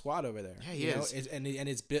little squad over there. Yeah, he is. And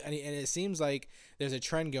it seems like there's a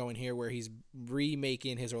trend going here where he's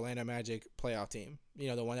remaking his Orlando Magic playoff team. You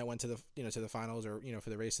know, the one that went to the finals, or for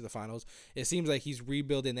the race to the finals. It seems like he's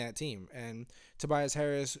rebuilding that team. And Tobias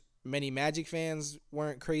Harris, many Magic fans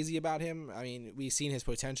weren't crazy about him. I mean, we've seen his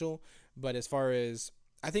potential, but as far as,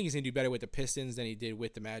 I think he's going to do better with the Pistons than he did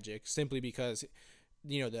with the Magic, simply because,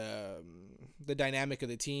 the dynamic of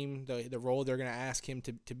the team, the role they're going to ask him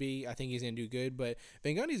to be, I think he's going to do good. But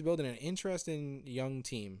Van Gundy's building an interesting young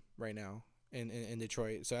team right now in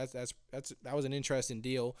Detroit. So that was an interesting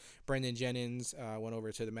deal. Brendan Jennings went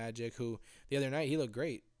over to the Magic, who the other night he looked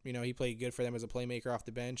great. He played good for them as a playmaker off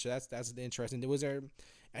the bench. So that's interesting. Was there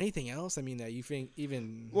anything else? I mean, that you think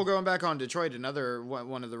even? Well, going back on Detroit, another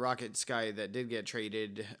one of the Rockets guy that did get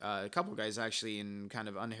traded, a couple guys actually in kind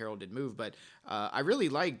of unheralded move, but I really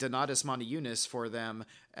like Donatas Motiejunas for them,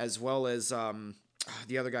 as well as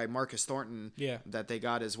the other guy Marcus Thornton, that they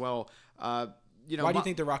got as well. Why do you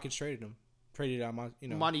think the Rockets traded him?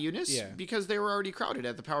 Motiejunas? Yeah, because they were already crowded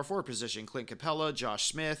at the power forward position. Clint Capella, Josh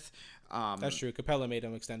Smith. That's true. Capella made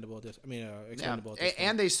him expendable. Expendable. Yeah.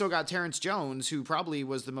 And they still got Terrence Jones, who probably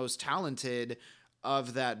was the most talented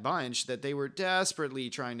of that bunch, that they were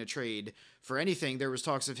desperately trying to trade for anything. There was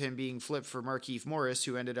talks of him being flipped for Markieff Morris,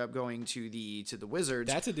 who ended up going to the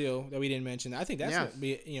Wizards. That's a deal that we didn't mention. I think that's gonna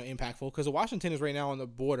be impactful, because Washington is right now on the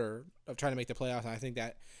border of trying to make the playoffs, and I think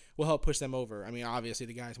that will help push them over. I mean, obviously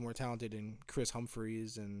the guy's more talented than Chris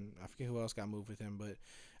Humphries, and I forget who else got moved with him, but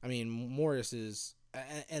I mean, Morris is.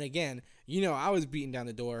 And again, I was beating down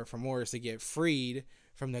the door for Morris to get freed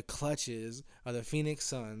from the clutches of the Phoenix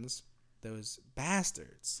Suns, those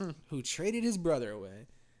bastards who traded his brother away.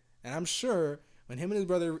 And I'm sure when him and his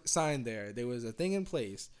brother signed there was a thing in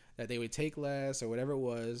place that they would take less or whatever it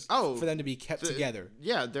was Oh, for them to be kept together.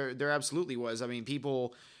 Yeah, there absolutely was. I mean,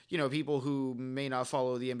 people who may not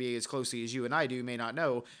follow the NBA as closely as you and I do may not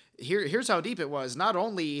know. Here's how deep it was. Not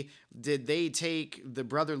only did they take the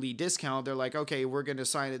brotherly discount, they're like, okay, we're going to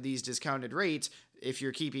sign at these discounted rates if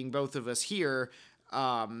you're keeping both of us here.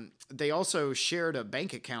 They also shared a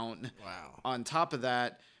bank account. Wow. On top of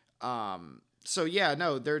that. So yeah,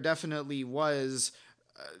 no, there definitely was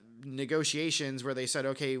negotiations where they said,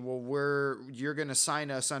 okay, well, you're going to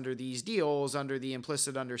sign us under these deals under the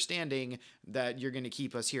implicit understanding that you're going to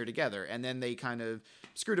keep us here together. And then they kind of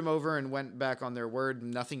screwed him over and went back on their word.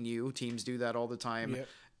 Nothing new. Teams do that all the time. Yep.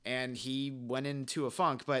 And he went into a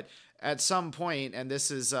funk. But at some point, and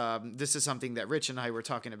this is something that Rich and I were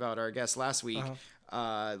talking about, our guest last week,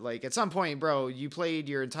 like at some point, bro, you played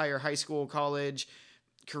your entire high school, college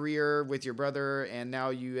career with your brother, and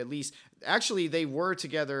now you at least actually they were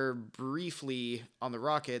together briefly on the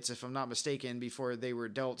Rockets, if I'm not mistaken, before they were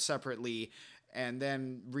dealt separately and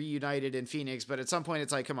then reunited in Phoenix. But at some point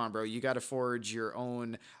it's like, come on, bro, you got to forge your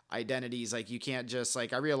own identities. Like, you can't just,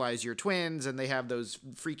 like, I realize you're twins and they have those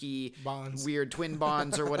freaky Bonds. weird twin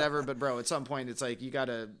bonds or whatever, but bro, at some point it's like you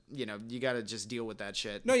gotta just deal with that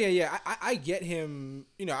shit. No, yeah. I get him,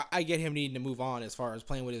 I get him needing to move on as far as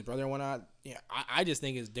playing with his brother and whatnot. Yeah, I just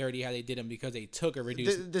think it's dirty how they did him because they took a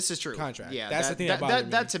reduced This is true. contract. Yeah, that's the thing that bothered me.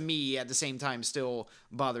 That to me at the same time still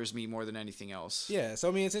bothers me more than anything else. Yeah, so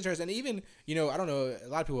I mean, it's interesting. And even, I don't know, a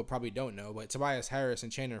lot of people probably don't know, but Tobias Harris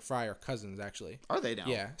and Chandler Fry are cousins, actually. Are they now?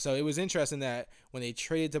 Yeah, so it was interesting that when they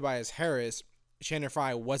traded Tobias Harris, Chandler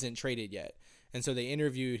Fry wasn't traded yet. And so they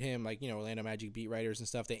interviewed him, like, Orlando Magic beat writers and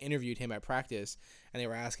stuff. They interviewed him at practice, and they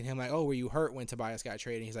were asking him, like, oh, were you hurt when Tobias got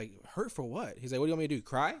traded? And he's like, hurt for what? He's like, what do you want me to do,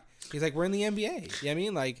 cry? He's like, we're in the NBA. You know what I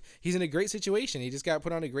mean? Like, he's in a great situation. He just got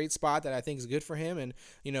put on a great spot that I think is good for him. And,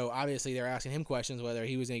 obviously they're asking him questions whether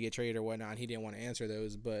he was going to get traded or whatnot. He didn't want to answer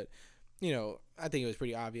those. But, I think it was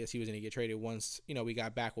pretty obvious he was going to get traded once, we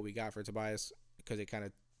got back what we got for Tobias, because it kind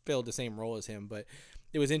of filled the same role as him. But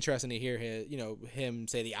it was interesting to hear him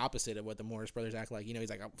say the opposite of what the Morris brothers act like. He's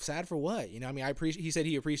like, I'm sad for what? I mean, he said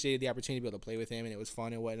he appreciated the opportunity to be able to play with him and it was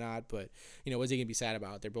fun and whatnot, but what's he gonna be sad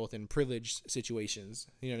about? They're both in privileged situations.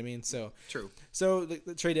 You know what I mean? So true. So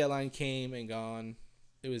the trade deadline came and gone.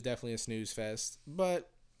 It was definitely a snooze fest, but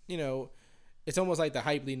it's almost like the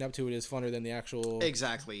hype leading up to it is funner than the actual.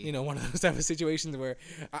 Exactly. One of those type of situations where,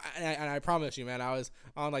 I promise you, man, I was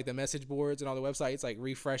on like the message boards and all the websites, like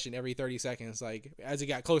refreshing every 30 seconds. Like as it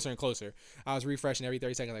got closer and closer, I was refreshing every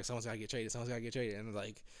 30 seconds. Like someone's got to get traded. And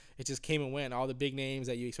like it just came and went. All the big names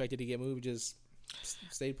that you expected to get moved just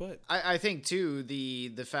stayed put. I think too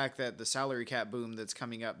the fact that the salary cap boom that's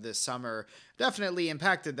coming up this summer definitely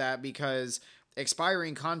impacted that, because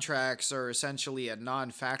expiring contracts are essentially a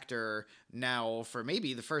non-factor now for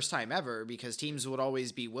maybe the first time ever, because teams would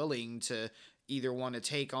always be willing to either want to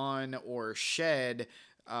take on or shed,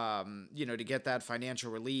 to get that financial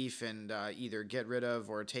relief and either get rid of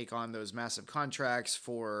or take on those massive contracts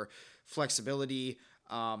for flexibility.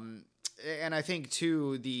 And I think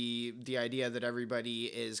too the idea that everybody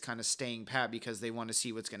is kind of staying pat because they want to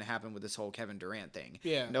see what's going to happen with this whole Kevin Durant thing.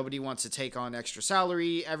 Yeah. Nobody wants to take on extra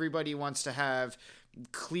salary. Everybody wants to have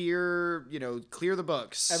clear the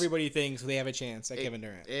books. Everybody thinks they have a chance at Kevin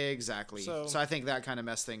Durant. Exactly. So I think that kind of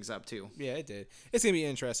messed things up too. Yeah, it did. It's gonna be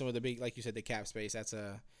interesting with the big, like you said, the cap space. That's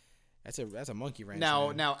a monkey wrench.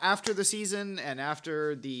 Now after the season and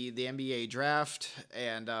after the NBA draft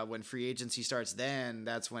and when free agency starts, then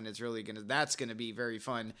that's when it's really gonna be very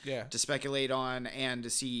fun. Yeah. To speculate on and to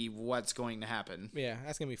see what's going to happen. Yeah,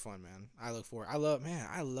 that's gonna be fun, man. I look forward.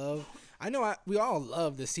 I know we all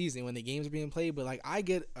love the season when the games are being played, but like I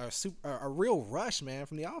get a real rush, man,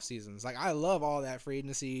 from the off seasons. Like I love all that free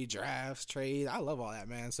agency, drafts, trades. I love all that,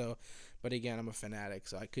 man. So, but again, I'm a fanatic,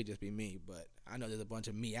 so it could just be me. But I know there's a bunch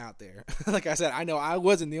of me out there. Like I said, I know I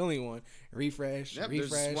wasn't the only one. Refresh.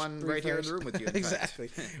 There's one right here in the room with you.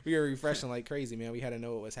 Exactly. We were refreshing like crazy, man. We had to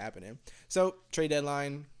know what was happening. So trade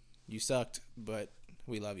deadline, you sucked, but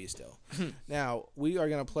we love you still. Now we are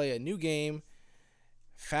gonna play a new game.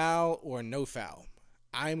 Foul or no foul.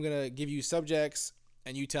 I'm going to give you subjects,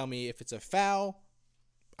 and you tell me if it's a foul.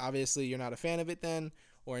 Obviously, you're not a fan of it then.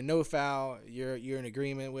 Or a no foul, you're in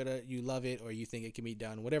agreement with it, you love it, or you think it can be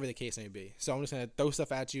done, whatever the case may be. So I'm just going to throw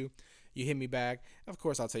stuff at you. You hit me back. Of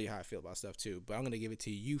course, I'll tell you how I feel about stuff too, but I'm going to give it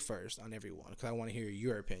to you first on every one because I want to hear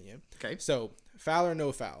your opinion. Okay. So, foul or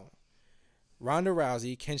no foul? Ronda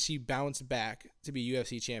Rousey, can she bounce back to be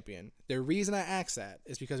UFC champion? The reason I ask that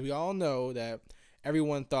is because we all know that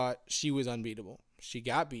everyone thought she was unbeatable. She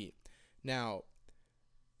got beat. Now,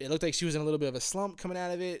 it looked like she was in a little bit of a slump coming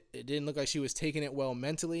out of it. It didn't look like she was taking it well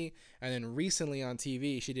mentally. And then recently on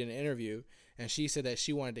TV, she did an interview, and she said that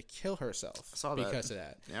she wanted to kill herself because of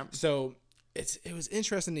that. Yep. So it was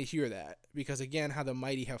interesting to hear that, because, again, how the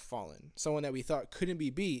mighty have fallen. Someone that we thought couldn't be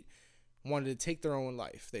beat wanted to take their own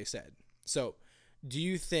life, they said. So do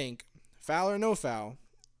you think, foul or no foul,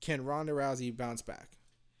 can Ronda Rousey bounce back?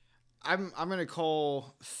 I'm gonna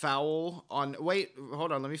call foul on. Wait,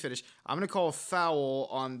 hold on. Let me finish. I'm gonna call foul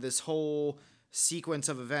on this whole sequence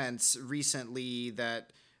of events recently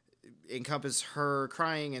that encompass her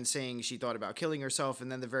crying and saying she thought about killing herself,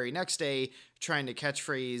 and then the very next day trying to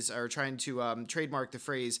trademark the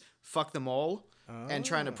phrase "fuck them all" and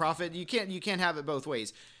trying to profit. You can't have it both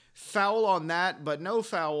ways. Foul on that, but no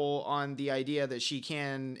foul on the idea that she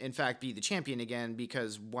can, in fact, be the champion again,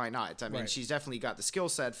 because why not? I mean, She's definitely got the skill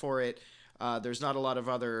set for it. There's not a lot of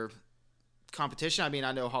other competition. I mean,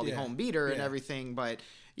 I know Holly Holm beat her and everything, but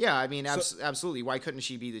yeah, I mean, absolutely. Why couldn't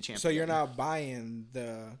she be the champion? So you're not buying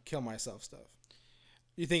the kill myself stuff?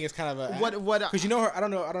 You think it's kind of a what? Because you know her. I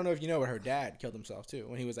don't know if you know, but her dad killed himself too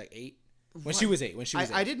when he was like 8. When she was 8.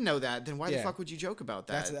 I didn't know that. Then why the fuck would you joke about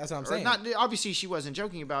that? That's what I'm saying. Not obviously she wasn't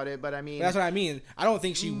joking about it, but I mean, that's what I mean. I don't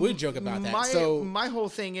think she would joke about that. My whole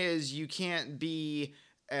thing is you can't be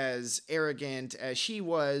as arrogant as she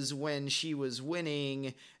was when she was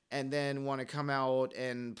winning, and then want to come out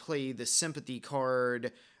and play the sympathy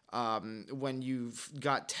card when you've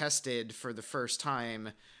got tested for the first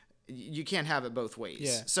time. You can't have it both ways.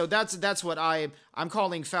 Yeah. So that's what I'm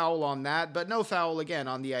calling foul on that, but no foul again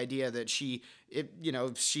on the idea that she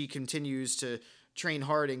continues to train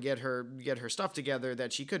hard and get her stuff together,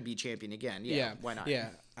 that she could be champion again. Yeah. Why not?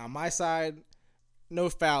 Yeah. On my side, no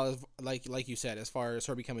foul, is like you said, as far as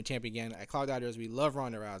her becoming champion again. At Cloud Dodgers, we love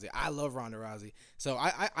Ronda Rousey. I love Ronda Rousey. So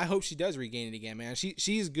I hope she does regain it again, man.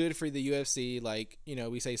 She's good for the UFC. Like,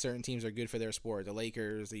 we say certain teams are good for their sport. The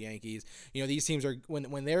Lakers, the Yankees. These teams are,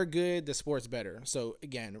 when they're good, the sport's better. So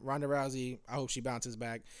again, Ronda Rousey, I hope she bounces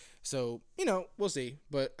back. So, we'll see.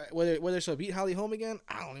 But whether she'll beat Holly Holm again,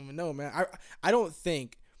 I don't even know, man. I don't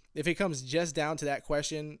think, if it comes just down to that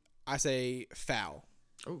question, I say foul.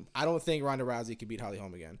 Ooh. I don't think Ronda Rousey could beat Holly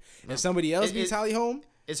Holm again. No. If somebody else beats Holly Holm,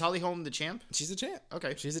 is Holly Holm the champ? She's a champ.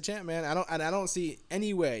 Okay, she's a champ, man. I don't see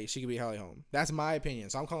any way she could beat Holly Holm. That's my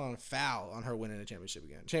opinion. So I'm calling foul on her winning the championship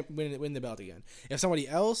again, winning the belt again. If somebody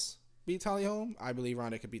else beats Holly Holm, I believe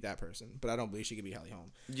Ronda could beat that person, but I don't believe she could beat Holly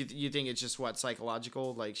Holm. You think it's just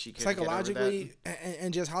psychological? Like she could psychologically,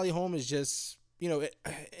 and just Holly Holm is just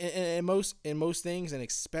in most things, and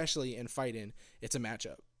especially in fighting, it's a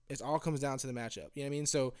matchup. It all comes down to the matchup. You know what I mean?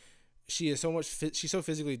 So she is she's so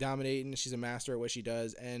physically dominating. She's a master at what she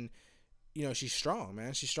does. And, she's strong,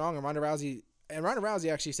 man. She's strong. And Ronda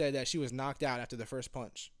Rousey actually said that she was knocked out after the first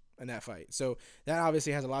punch in that fight. So that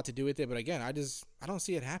obviously has a lot to do with it. But again, I don't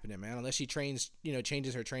see it happening, man, unless she trains,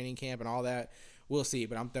 changes her training camp and all that. We'll see.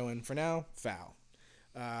 But I'm throwing, for now, foul.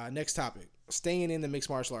 Next topic. Staying in the mixed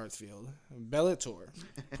martial arts field, Bellator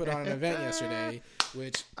put on an event yesterday,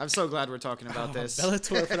 which I'm so glad we're talking about this.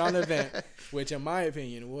 Bellator put on an event, which in my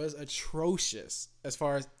opinion was atrocious as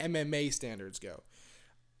far as MMA standards go.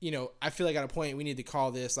 I feel like at a point we need to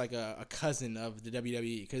call this like a cousin of the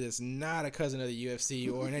WWE, because it's not a cousin of the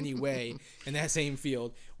UFC or in any way in that same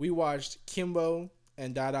field. We watched Kimbo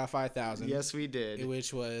and Dada 5000. Yes, we did.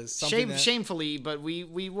 Which was something shamefully, but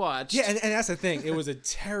we watched. Yeah, and that's the thing. It was a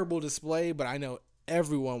terrible display, but I know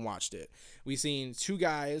everyone watched it. We seen two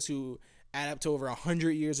guys who add up to over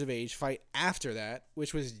 100 years of age fight after that,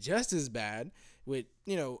 which was just as bad. With,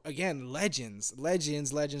 again, legends.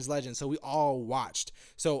 So we all watched.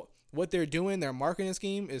 So what they're doing, their marketing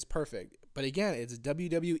scheme is perfect. But again, it's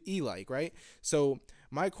WWE-like, right? So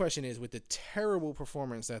my question is, with the terrible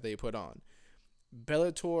performance that they put on,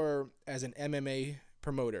 Bellator as an MMA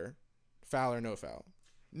promoter, foul or no foul?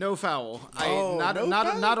 No foul.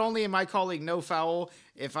 Not only am I calling no foul,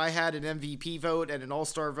 if I had an MVP vote and an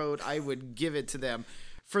all-star vote, I would give it to them.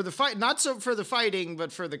 For the fight, not so for the fighting,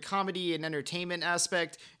 but for the comedy and entertainment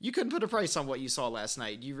aspect, you couldn't put a price on what you saw last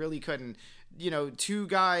night. You really couldn't. Two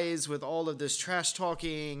guys with all of this trash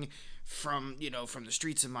talking from the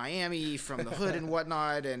streets of Miami, from the hood and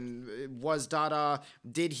whatnot, and was Dada,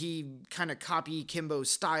 did he kind of copy Kimbo's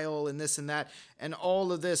style and this and that, and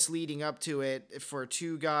all of this leading up to it for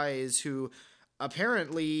two guys who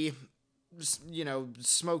apparently,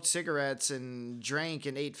 smoked cigarettes and drank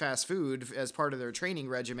and ate fast food as part of their training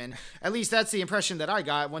regimen. At least that's the impression that I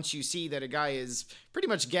got once you see that a guy is pretty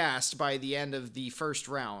much gassed by the end of the first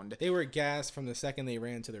round. They were gassed from the second they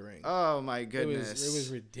ran to the ring. Oh my goodness. It was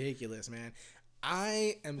ridiculous, man.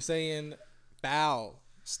 I am saying foul.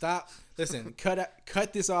 Stop. Listen,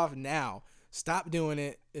 cut this off now. Stop doing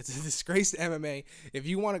it. It's a disgrace to MMA. If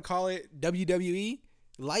you want to call it WWE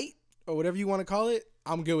light or whatever you want to call it,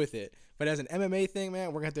 I'm good with it. But as an MMA thing, man,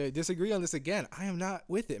 we're going to have to disagree on this again. I am not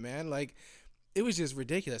with it, man. Like, it was just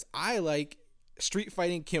ridiculous. I like street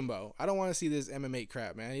fighting Kimbo. I don't want to see this MMA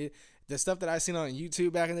crap, man. The stuff that I seen on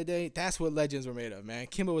YouTube back in the day, that's what legends were made of, man.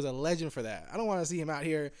 Kimbo was a legend for that. I don't want to see him out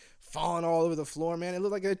here falling all over the floor, man. It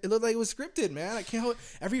looked like it was scripted, man. I can't hold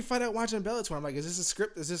every fight I watch on Bellator. I'm like, is this a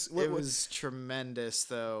script? Is this what it was tremendous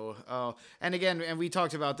though. Oh, and again, and we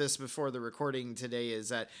talked about this before the recording today, is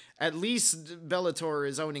that at least Bellator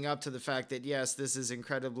is owning up to the fact that yes, this is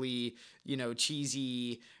incredibly,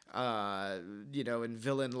 cheesy, and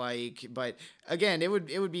villain like, but again, it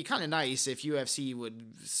would be kind of nice if UFC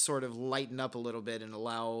would sort of lighten up a little bit and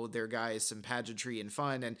allow their guys some pageantry and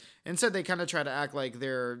fun, and instead they kind of try to act like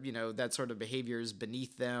they're, that sort of behavior is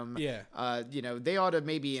beneath them. Yeah. They ought to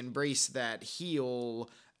maybe embrace that heel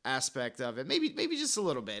aspect of it, maybe just a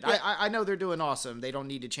little bit. Yeah. I know they're doing awesome. They don't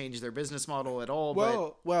need to change their business model at all.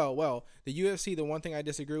 Well, the UFC, the one thing I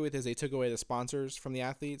disagree with is they took away the sponsors from the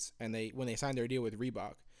athletes, and when they signed their deal with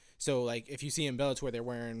Reebok. So, like, if you see in Bellator, they're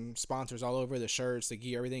wearing sponsors all over, the shirts, the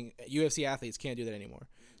gear, everything. UFC athletes can't do that anymore.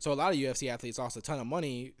 So, a lot of UFC athletes lost a ton of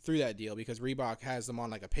money through that deal because Reebok has them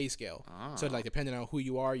on, like, a pay scale. So, like, depending on who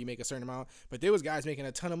you are, you make a certain amount. But there was guys making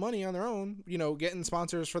a ton of money on their own, getting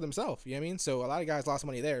sponsors for themselves. You know what I mean? So, a lot of guys lost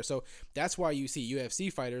money there. So, that's why you see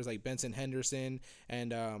UFC fighters like Benson Henderson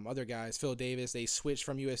and other guys, Phil Davis, they switch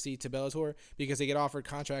from UFC to Bellator because they get offered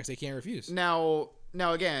contracts they can't refuse. Now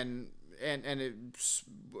again... And it's,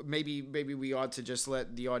 maybe we ought to just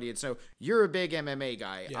let the audience know you're a big MMA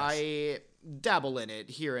guy. Yes. I dabble in it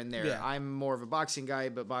here and there. Yeah. I'm more of a boxing guy,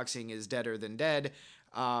 but boxing is deader than dead.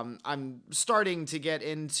 I'm starting to get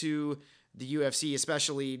into the UFC,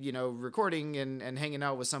 especially, recording and hanging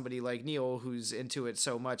out with somebody like Neil who's into it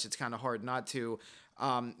so much. It's kind of hard not to.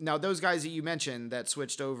 Now, those guys that you mentioned that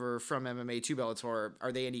switched over from MMA to Bellator,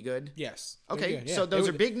 are they any good? Yes. Okay, Good, yeah. so those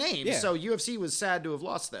are big names. Yeah. So UFC was sad to have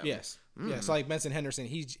lost them. Yes. Yeah, so like Benson Henderson,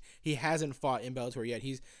 he hasn't fought in Bellator yet.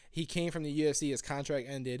 He came from the UFC, his contract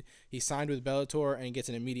ended, he signed with Bellator and gets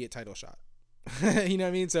an immediate title shot. You know what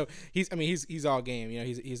I mean? So he's all game.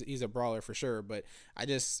 He's a brawler for sure. But I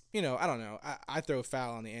just I don't know. I throw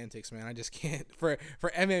foul on the antics, man. I just can't for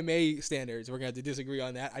MMA standards. We're gonna have to disagree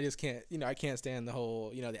on that. I just can't. I can't stand the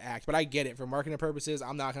whole the act. But I get it for marketing purposes.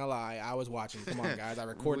 I'm not gonna lie. I was watching. Come on, guys. I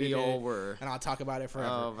recorded we it. all were, and I'll talk about it forever.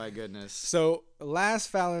 Oh my goodness. So last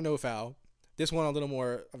foul or no foul. This one a little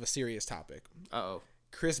more of a serious topic. Uh-oh.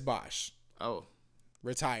 Chris Bosh. Oh.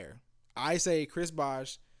 Retire. I say Chris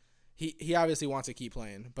Bosh. He obviously wants to keep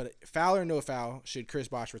playing, but foul or no foul, should Chris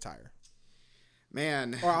Bosh retire?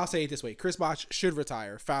 Man. Or I'll say it this way: Chris Bosh should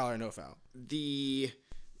retire, foul or no foul. The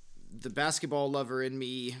basketball lover in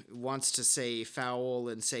me wants to say foul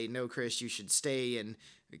and say no, Chris, you should stay and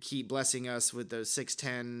keep blessing us with those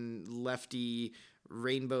 6'10" lefty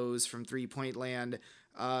rainbows from 3-point land.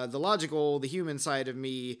 The human side of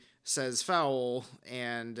me says foul,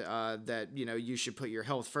 and that you should put your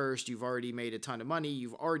health first. You've already made a ton of money.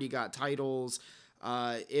 You've already got titles.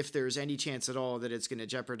 If there's any chance at all that it's going to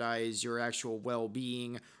jeopardize your actual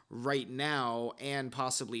well-being right now and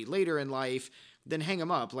possibly later in life, then hang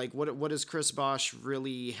him up. Like, what does Chris Bosh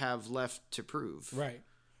really have left to prove?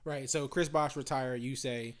 Right. So Chris Bosh retire. You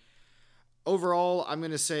say. Overall, I'm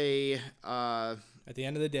going to say. At the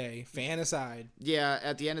end of the day, fan aside. Yeah,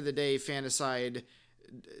 at the end of the day, fan aside.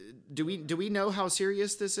 Do we know how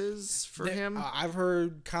serious this is for him? I've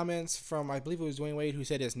heard comments from, I believe it was Dwayne Wade, who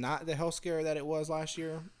said it's not the health scare that it was last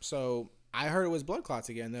year. So I heard it was blood clots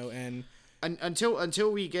again, though, and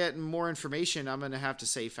until we get more information, I'm gonna have to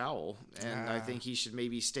say foul, and I think he should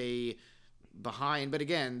maybe stay behind. But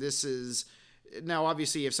again, this is now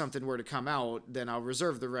obviously if something were to come out, then I'll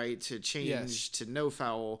reserve the right to change to no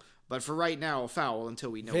foul. But for right now, foul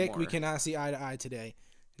until we know Vic, more. we cannot see eye to eye today.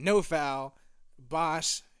 No foul.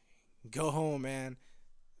 Bosh, go home, man.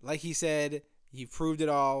 Like he said, you've proved it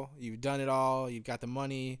all. You've done it all. You've got the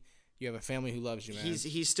money. You have a family who loves you, man.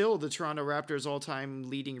 He's still the Toronto Raptors all-time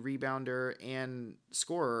leading rebounder and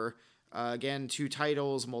scorer. Again, 2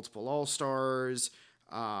 titles, multiple All-Stars.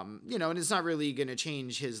 And it's not really going to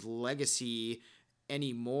change his legacy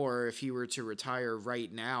anymore if he were to retire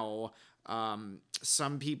right now.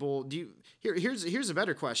 Some people here's a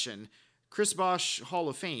better question. Chris Bosh, Hall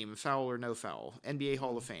of Fame, foul or no foul? NBA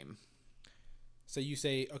Hall of Fame. So you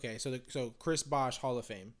say, okay, so Chris Bosh, Hall of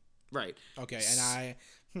Fame. Right. Okay,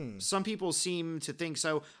 and some people seem to think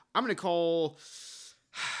so. I'm going to call,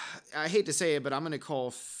 I hate to say it, but I'm going to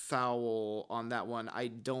call foul on that one. I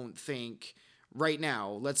don't think right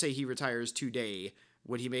now, let's say he retires today,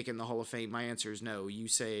 would he make it in the Hall of Fame? My answer is no. You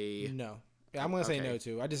say No. Yeah, I'm gonna say no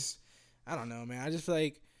too. I don't know, man. I feel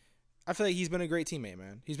like he's been a great teammate,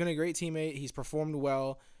 man. He's been a great teammate. He's performed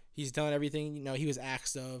well. He's done everything, he was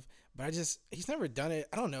asked of, but he's never done it.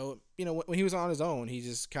 I don't know. When he was on his own, he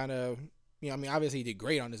just kind of, obviously he did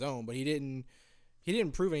great on his own, but he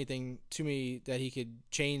didn't prove anything to me that he could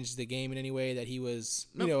change the game in any way, that he was,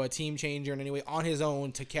 a team changer in any way on his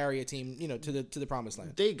own to carry a team, to the promised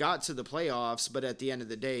land. They got to the playoffs, but at the end of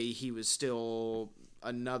the day, he was still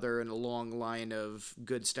another in a long line of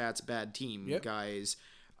good stats, bad team guys.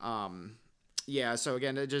 Yeah, so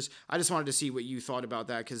again, I just wanted to see what you thought about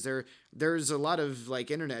that, because there's a lot of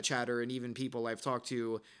like internet chatter and even people I've talked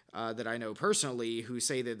to that I know personally who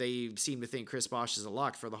say that they seem to think Chris Bosh is a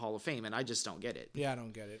lock for the Hall of Fame, and I just don't get it. Yeah, I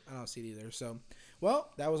don't get it. I don't see it either. So,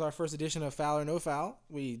 well, that was our first edition of Foul or No Foul.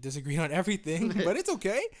 We disagreed on everything, but it's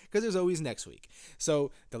okay, because there's always next week.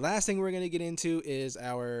 So the last thing we're going to get into is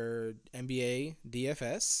our NBA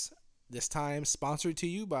DFS, this time sponsored to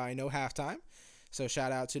you by No Halftime. So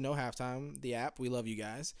shout out to No Halftime, the app. We love you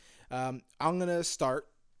guys. I'm going to start.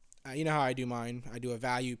 You know how I do mine. I do a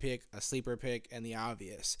value pick, a sleeper pick, and the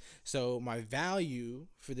obvious. So my value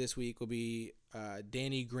for this week will be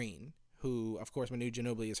Danny Green, who, of course, Manu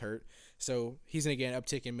Ginobili is hurt. So he's going to get an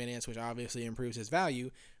uptick in minutes, which obviously improves his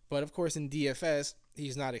value. But, of course, in DFS,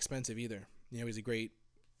 he's not expensive either. He's a great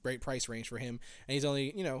price range for him, and he's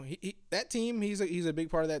only, that team, he's a big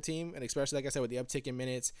part of that team, and especially, like I said, with the uptick in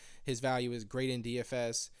minutes, his value is great in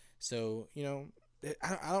DFS. So,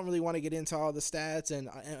 I don't really want to get into all the stats and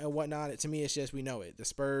whatnot. To me, it's just, we know it. The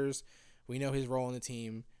Spurs, we know his role in the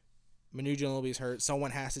team. Manu Ginobili's hurt. Someone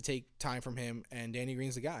has to take time from him, and Danny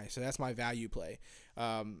Green's the guy. So that's my value play.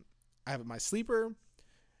 I have my sleeper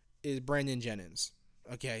is Brandon Jennings.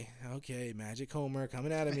 Okay, Magic Homer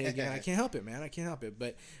coming out of me again. I can't help it, man. I can't help it.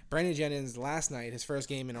 But Brandon Jennings last night, his first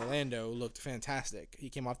game in Orlando, looked fantastic. He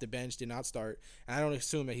came off the bench, did not start. And I don't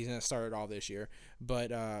assume that he's going to start at all this year.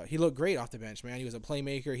 But he looked great off the bench, man. He was a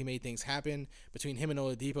playmaker. He made things happen. Between him and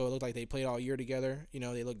Oladipo, it looked like they played all year together.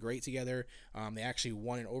 They looked great together. They actually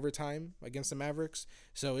won in overtime against the Mavericks.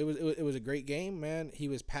 So it was a great game, man. He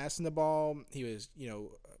was passing the ball. He was,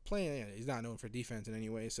 playing. He's not known for defense in any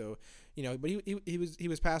way. So, but he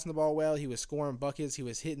was passing the ball well. He was scoring buckets. He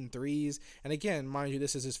was hitting threes. And again, mind you,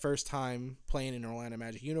 this is his first time playing in an Orlando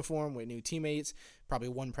Magic uniform with new teammates. Probably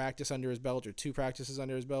one practice under his belt or two practices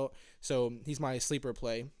under his belt. So he's my sleeper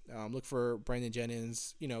play. Look for Brandon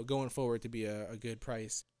Jennings, going forward to be a good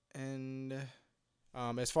price. And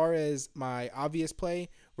as far as my obvious play,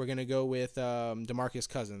 we're going to go with DeMarcus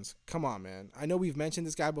Cousins. Come on, man. I know we've mentioned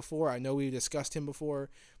this guy before. I know we've discussed him before.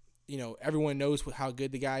 Everyone knows how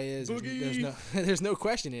good the guy is. There's no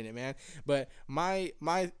question in it, man. But my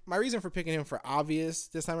reason for picking him for obvious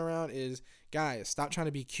this time around is, guys, stop trying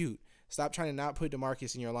to be cute. Stop trying to not put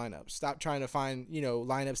DeMarcus in your lineup. Stop trying to find,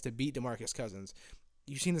 lineups to beat DeMarcus Cousins.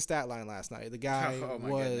 You've seen the stat line last night. The guy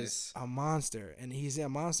was a monster, and he's a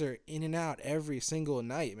monster in and out every single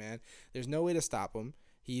night, man. There's no way to stop him.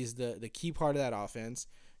 He's the key part of that offense.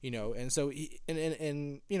 And so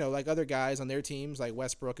like other guys on their teams, like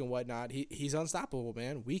Westbrook and whatnot, he's unstoppable,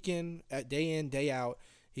 man. Week in, day out,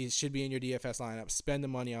 he should be in your DFS lineup. Spend the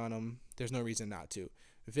money on him. There's no reason not to.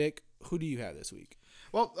 Vic, who do you have this week?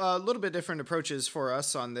 Well, a little bit different approaches for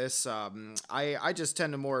us on this. I just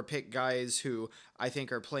tend to more pick guys who I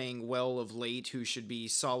think are playing well of late, who should be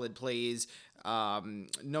solid plays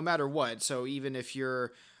no matter what. So even if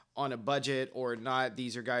you're on a budget or not,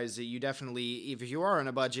 these are guys that you definitely, if you are on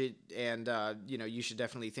a budget and, you should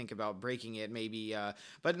definitely think about breaking it maybe.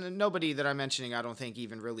 But nobody that I'm mentioning, I don't think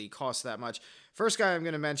even really costs that much. First guy I'm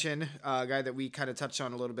going to mention, a guy that we kind of touched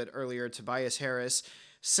on a little bit earlier, Tobias Harris,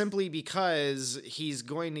 simply because he's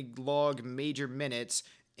going to log major minutes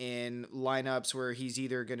in lineups where he's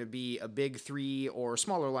either going to be a big three or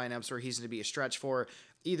smaller lineups where he's going to be a stretch four.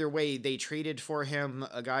 Either way, they traded for him,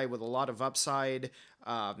 a guy with a lot of upside.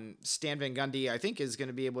 Stan Van Gundy, I think, is going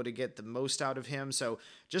to be able to get the most out of him. So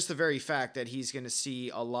just the very fact that he's going to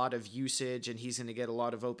see a lot of usage and he's going to get a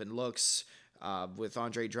lot of open looks with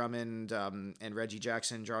Andre Drummond and Reggie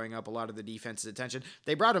Jackson drawing up a lot of the defense's attention.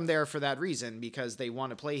 They brought him there for that reason, because they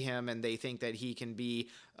want to play him and they think that he can be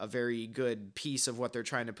a very good piece of what they're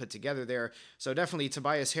trying to put together there. So definitely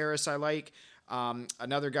Tobias Harris I like.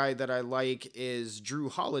 Another guy that I like is Drew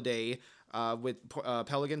Holiday. with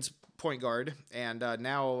Pelicans point guard, and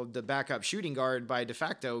now the backup shooting guard by de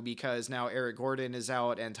facto, because now Eric Gordon is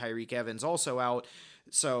out and Tyreek Evans also out.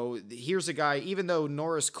 So here's a guy, even though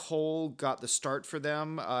Norris Cole got the start for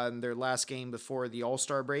them in their last game before the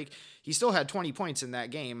All-Star break, he still had 20 points in that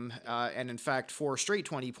game, and in fact, 4 straight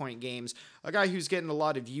 20-point games. A guy who's getting a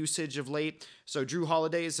lot of usage of late. So Drew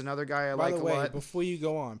Holiday is another guy I like a lot. By the way, before you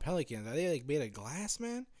go on, Pelicans, are they like made of glass,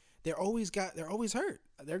 man? They're always hurt.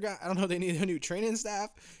 I don't know if they need a new training staff,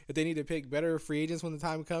 if they need to pick better free agents when the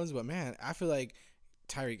time comes, but man, I feel like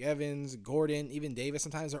Tyreek Evans, Gordon, even Davis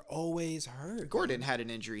sometimes are always hurt. Gordon had an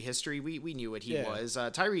injury history. We knew what he was.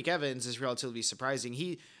 Tyreek Evans is relatively surprising.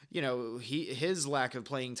 His lack of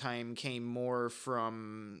playing time came more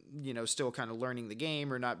from, still kind of learning the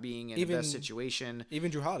game or not being in the best situation.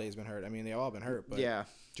 Even Drew Holiday's been hurt. I mean, they've all been hurt, but yeah.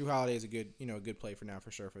 Drew Holiday is a good play for now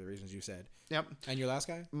for sure for the reasons you said. Yep. And your last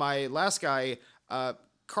guy? My last guy,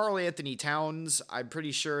 Karl Anthony Towns. I'm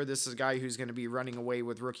pretty sure this is a guy who's going to be running away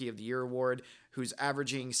with Rookie of the Year award, who's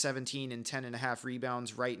averaging 17 and 10.5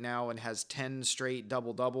 rebounds right now and has 10 straight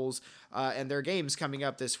double-doubles. And their games coming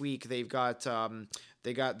up this week, they got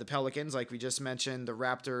the Pelicans, like we just mentioned, the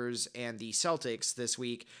Raptors, and the Celtics this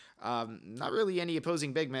week. Not really any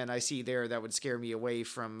opposing big men I see there that would scare me away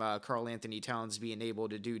from Karl Anthony Towns being able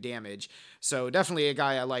to do damage. So definitely a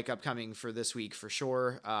guy I like upcoming for this week for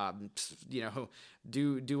sure.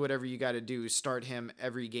 Do whatever you got to do. Start him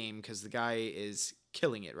every game because the guy is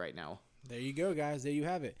killing it right now. There you go, guys. There you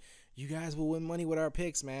have it. You guys will win money with our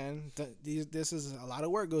picks, man. This is a lot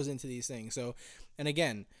of work goes into these things. So, and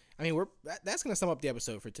again, I mean, that's gonna sum up the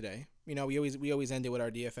episode for today. We always end it with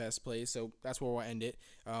our DFS plays, so that's where we'll end it.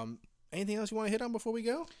 Anything else you want to hit on before we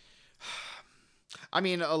go? I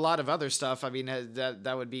mean, a lot of other stuff. I mean,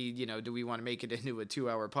 that would be, do we want to make it into a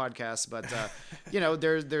 2-hour podcast? But,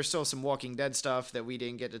 there's still some Walking Dead stuff that we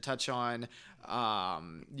didn't get to touch on.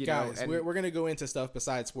 Guys, we're going to go into stuff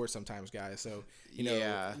besides sports sometimes, guys. So,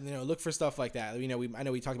 look for stuff like that. I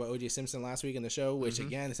know we talked about O.J. Simpson last week in the show, which,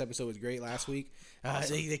 again, this episode was great last week.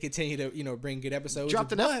 Awesome. They continue to, bring good episodes.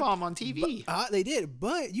 Dropped an F-bomb on TV. They did,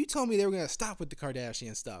 but you told me they were going to stop with the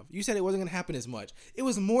Kardashian stuff. You said it wasn't going to happen as much. It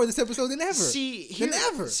was more this episode than ever.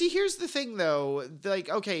 Here's the thing, though. Like,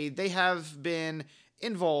 okay, they have been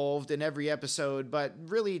involved in every episode, but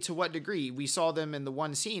really to what degree? We saw them in the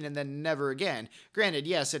one scene and then never again. Granted,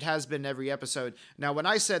 yes, it has been every episode. Now, when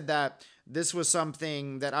I said that, this was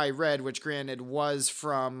something that I read, which granted was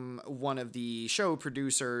from one of the show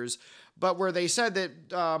producers, but where they said that,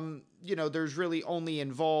 there's really only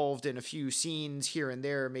involved in a few scenes here and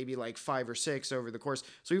there, maybe like 5 or 6 over the course.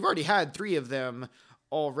 So we've already had 3 of them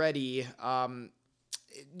already.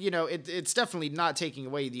 It's definitely not taking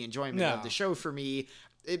away the enjoyment of the show for me.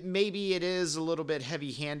 Maybe it is a little bit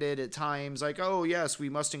heavy-handed at times, like, oh yes, we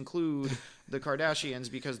must include the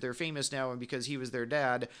Kardashians because they're famous now and because he was their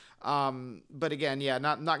dad. But again,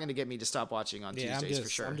 not going to get me to stop watching on Tuesdays for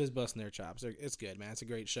sure. I'm just busting their chops. It's good, man. It's a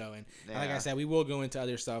great show, and like I said, we will go into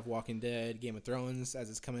other stuff: Walking Dead, Game of Thrones,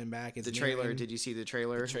 as it's coming back. The trailer. Did you see the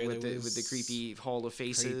trailer? With the creepy Hall of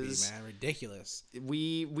Faces? Creepy, man, ridiculous.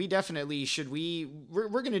 We definitely should. We're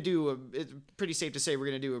going to do it's pretty safe to say we're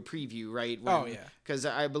going to do a preview, right? Because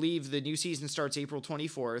I believe the new season starts April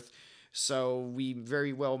 24th. So we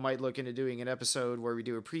very well might look into doing an episode where we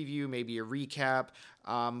do a preview, maybe a recap.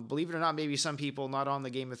 Believe it or not, maybe some people not on the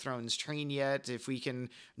Game of Thrones train yet. If we can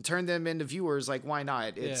turn them into viewers, like why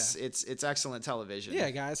not? It's excellent television.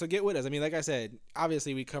 Yeah, guys. So get with us. I mean, like I said,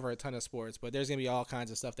 obviously we cover a ton of sports, but there's gonna be all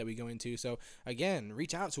kinds of stuff that we go into. So again,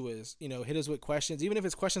 reach out to us. Hit us with questions, even if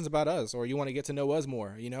it's questions about us or you want to get to know us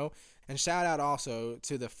more. And shout out also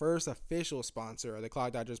to the first official sponsor of the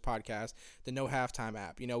Clock Dodgers podcast, the No Halftime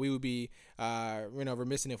app. We would be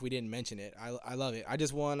remiss if we didn't mention it. I love it. I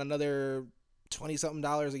just won another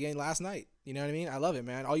 $20-something again last night. You know what I mean? I love it,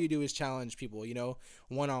 man. All you do is challenge people,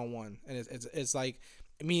 one-on-one. And it's like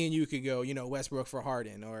me and you could go, Westbrook for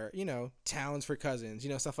Harden or, Towns for Cousins,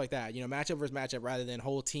 stuff like that. Matchup versus matchup rather than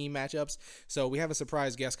whole team matchups. So we have a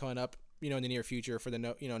surprise guest coming up, in the near future for the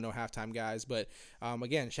No Halftime guys. But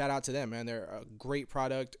again, shout out to them, man. They're a great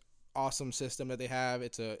product, awesome system that they have.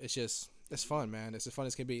 It's fun, man. It's as fun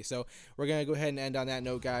as can be. So we're going to go ahead and end on that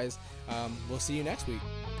note, guys. We'll see you next week.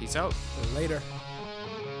 Peace out. Later.